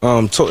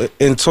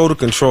 In total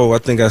control, I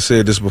think I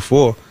said this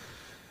before.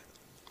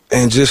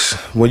 And just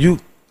when you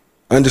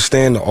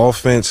understand the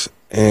offense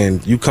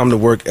and you come to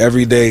work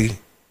every day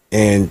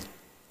and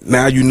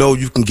now you know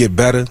you can get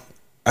better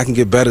I can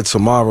get better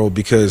tomorrow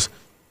because,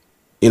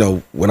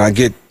 when I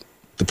get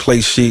the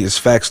play sheet, it's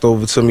faxed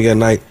over to me at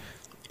night,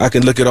 I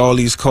can look at all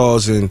these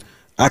calls and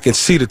I can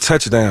see the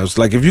touchdowns.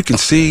 Like, if you can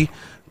see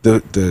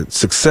the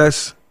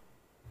success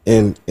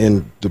in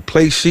the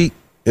play sheet,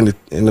 in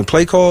the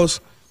play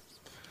calls,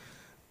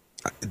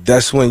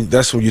 that's when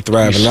you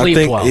thrive. You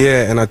sleep well.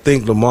 And I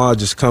think Lamar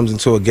just comes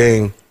into a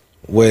game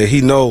where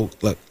he know,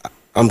 look,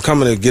 I'm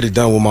coming to get it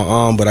done with my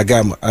arm, but I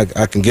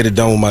can get it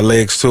done with my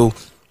legs too.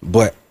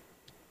 But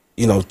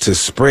to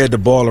spread the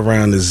ball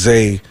around to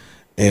Zay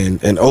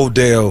and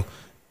Odell,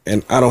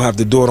 and I don't have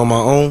to do it on my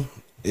own,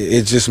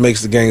 it just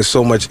makes the game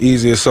so much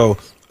easier. So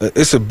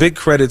it's a big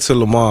credit to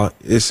Lamar.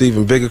 It's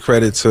even bigger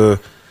credit to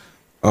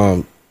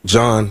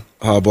John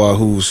Harbaugh,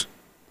 who's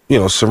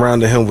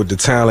surrounding him with the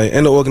talent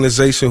and the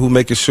organization, who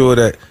making sure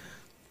that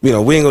we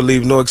ain't gonna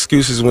leave no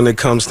excuses when it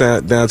comes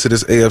down to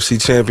this AFC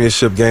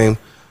Championship game.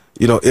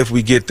 If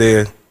we get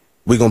there,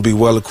 we're gonna be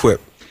well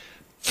equipped.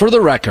 For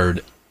the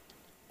record,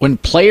 when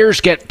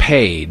players get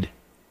paid,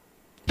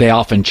 they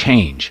often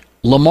change.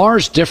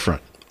 Lamar's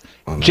different.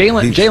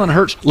 Jalen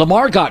Hurts.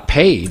 Lamar got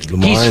paid.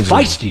 He's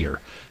feistier.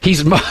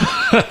 He's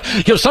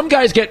some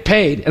guys get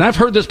paid, and I've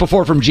heard this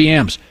before from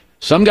GMs.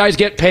 Some guys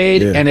get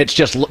paid, and it's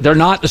just they're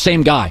not the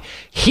same guy.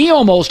 He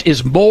almost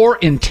is more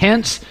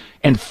intense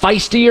and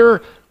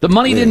feistier. The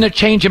money didn't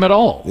change him at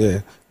all. Yeah,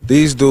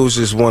 these dudes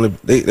just want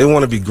to. They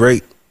want to be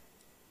great.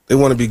 They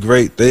want to be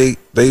great. They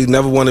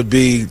never want to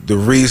be the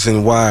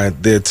reason why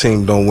their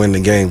team don't win the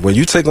game. When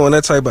you take on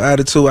that type of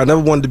attitude, I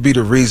never wanted to be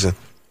the reason.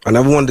 I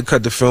never wanted to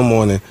cut the film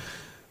on it.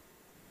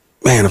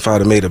 Man, if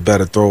I'd have made a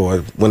better throw, I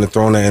wouldn't have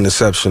thrown that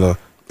interception.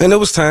 And there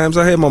was times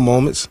I had my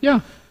moments.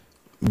 Yeah,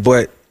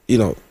 but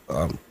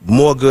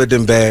more good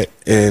than bad.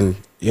 And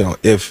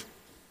if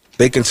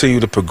they continue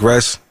to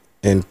progress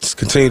and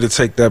continue to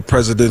take that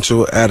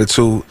presidential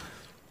attitude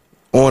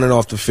on and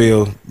off the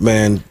field,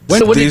 man.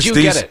 When did you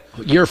get it?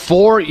 Year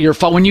 4, year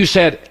 5? When you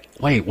said,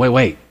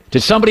 wait.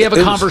 Did somebody have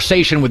a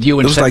conversation with you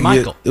and said,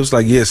 Michael? It was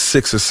like year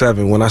 6 or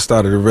 7 when I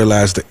started to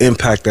realize the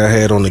impact I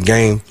had on the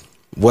game,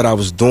 what I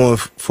was doing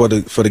for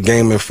the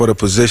game and for the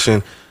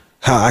position,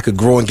 how I could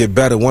grow and get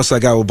better. Once I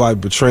got with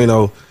Bobby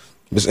Petrino,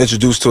 was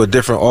introduced to a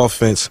different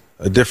offense,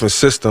 a different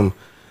system,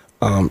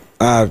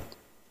 I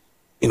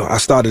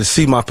started to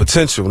see my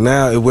potential.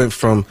 Now it went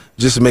from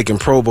just making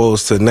Pro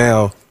Bowls to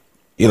now,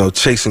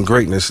 chasing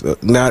greatness.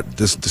 Not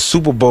the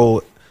Super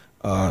Bowl,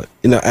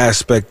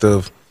 aspect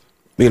of,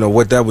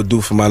 what that would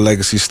do for my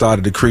legacy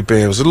started to creep in.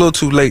 It was a little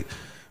too late,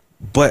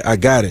 but I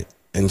got it.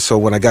 And so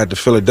when I got to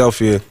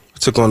Philadelphia, I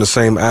took on the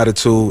same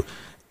attitude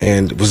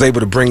and was able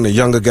to bring the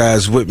younger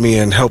guys with me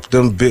and help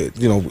them,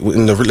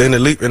 in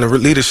the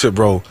leadership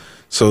role,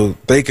 so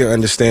they can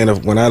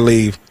understand when I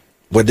leave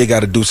what they got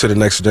to do to the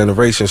next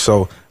generation.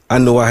 So I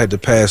knew I had to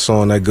pass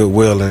on that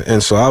goodwill,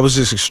 and so I was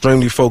just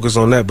extremely focused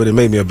on that, but it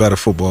made me a better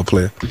football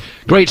player.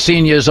 Great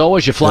seeing you as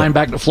always. You flying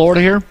back to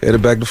Florida here?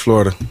 Headed back to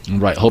Florida.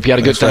 Right. Hope you had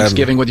a good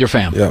Thanksgiving with your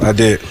family. Yeah, I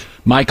did.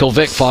 Michael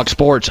Vick, Fox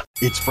Sports.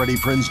 It's Freddie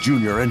Prinze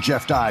Jr. and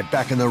Jeff Dye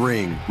back in the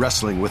ring.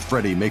 Wrestling with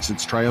Freddie makes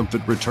its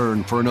triumphant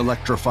return for an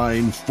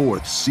electrifying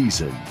 4th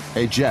season.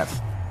 Hey,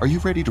 Jeff, are you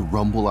ready to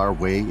rumble our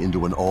way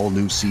into an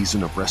all-new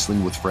season of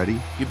Wrestling with Freddie?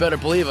 You better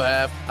believe I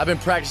have. I've been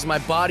practicing my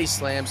body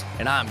slams,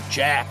 and I'm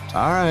jacked.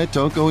 All right,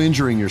 don't go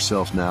injuring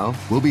yourself now.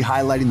 We'll be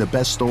highlighting the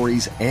best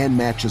stories and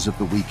matches of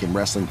the week in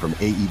wrestling from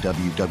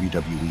AEW,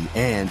 WWE,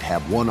 and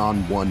have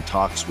one-on-one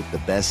talks with the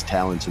best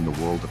talents in the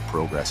world of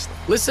pro wrestling.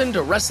 Listen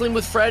to Wrestling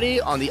with Freddie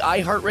on the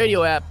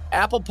iHeartRadio app,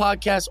 Apple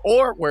Podcasts,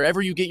 or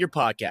wherever you get your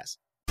podcasts.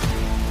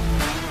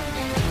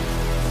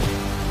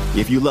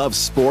 If you love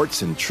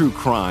sports and true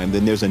crime,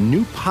 then there's a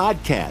new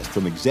podcast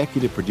from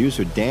executive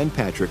producer Dan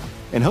Patrick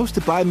and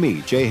hosted by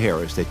me, Jay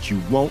Harris, that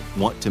you won't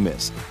want to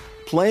miss.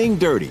 Playing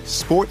Dirty: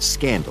 Sports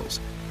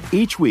Scandals.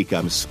 Each week,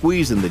 I'm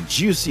squeezing the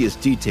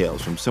juiciest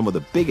details from some of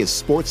the biggest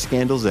sports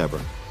scandals ever.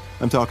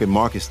 I'm talking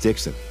Marcus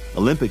Dixon,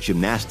 Olympic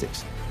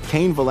gymnastics,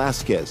 Cain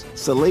Velasquez,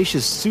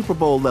 salacious Super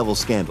Bowl-level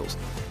scandals.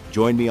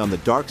 Join me on the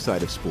dark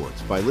side of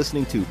sports by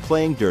listening to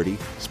Playing Dirty: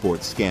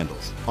 Sports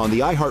Scandals on the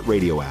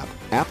iHeartRadio app,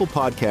 Apple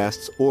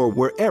Podcasts, or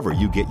wherever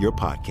you get your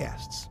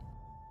podcasts.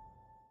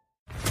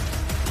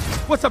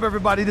 What's up,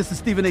 everybody? This is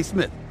Stephen A.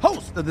 Smith,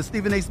 host of the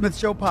Stephen A. Smith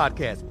Show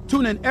podcast.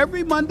 Tune in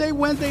every Monday,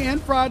 Wednesday,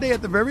 and Friday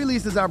at the very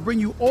least as I bring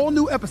you all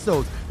new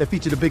episodes that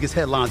feature the biggest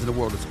headlines in the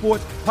world of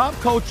sports, pop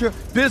culture,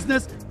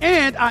 business,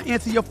 and I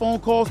answer your phone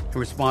calls and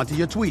respond to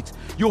your tweets.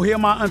 You'll hear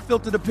my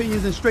unfiltered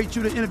opinions and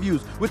straight-shooter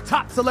interviews with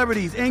top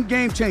celebrities and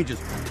game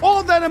changers.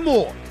 All that and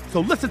more.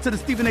 So listen to the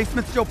Stephen A.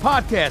 Smith Show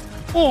podcast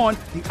on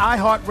the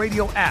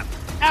iHeartRadio app,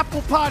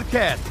 Apple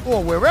Podcasts,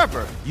 or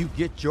wherever you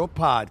get your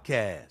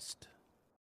podcasts.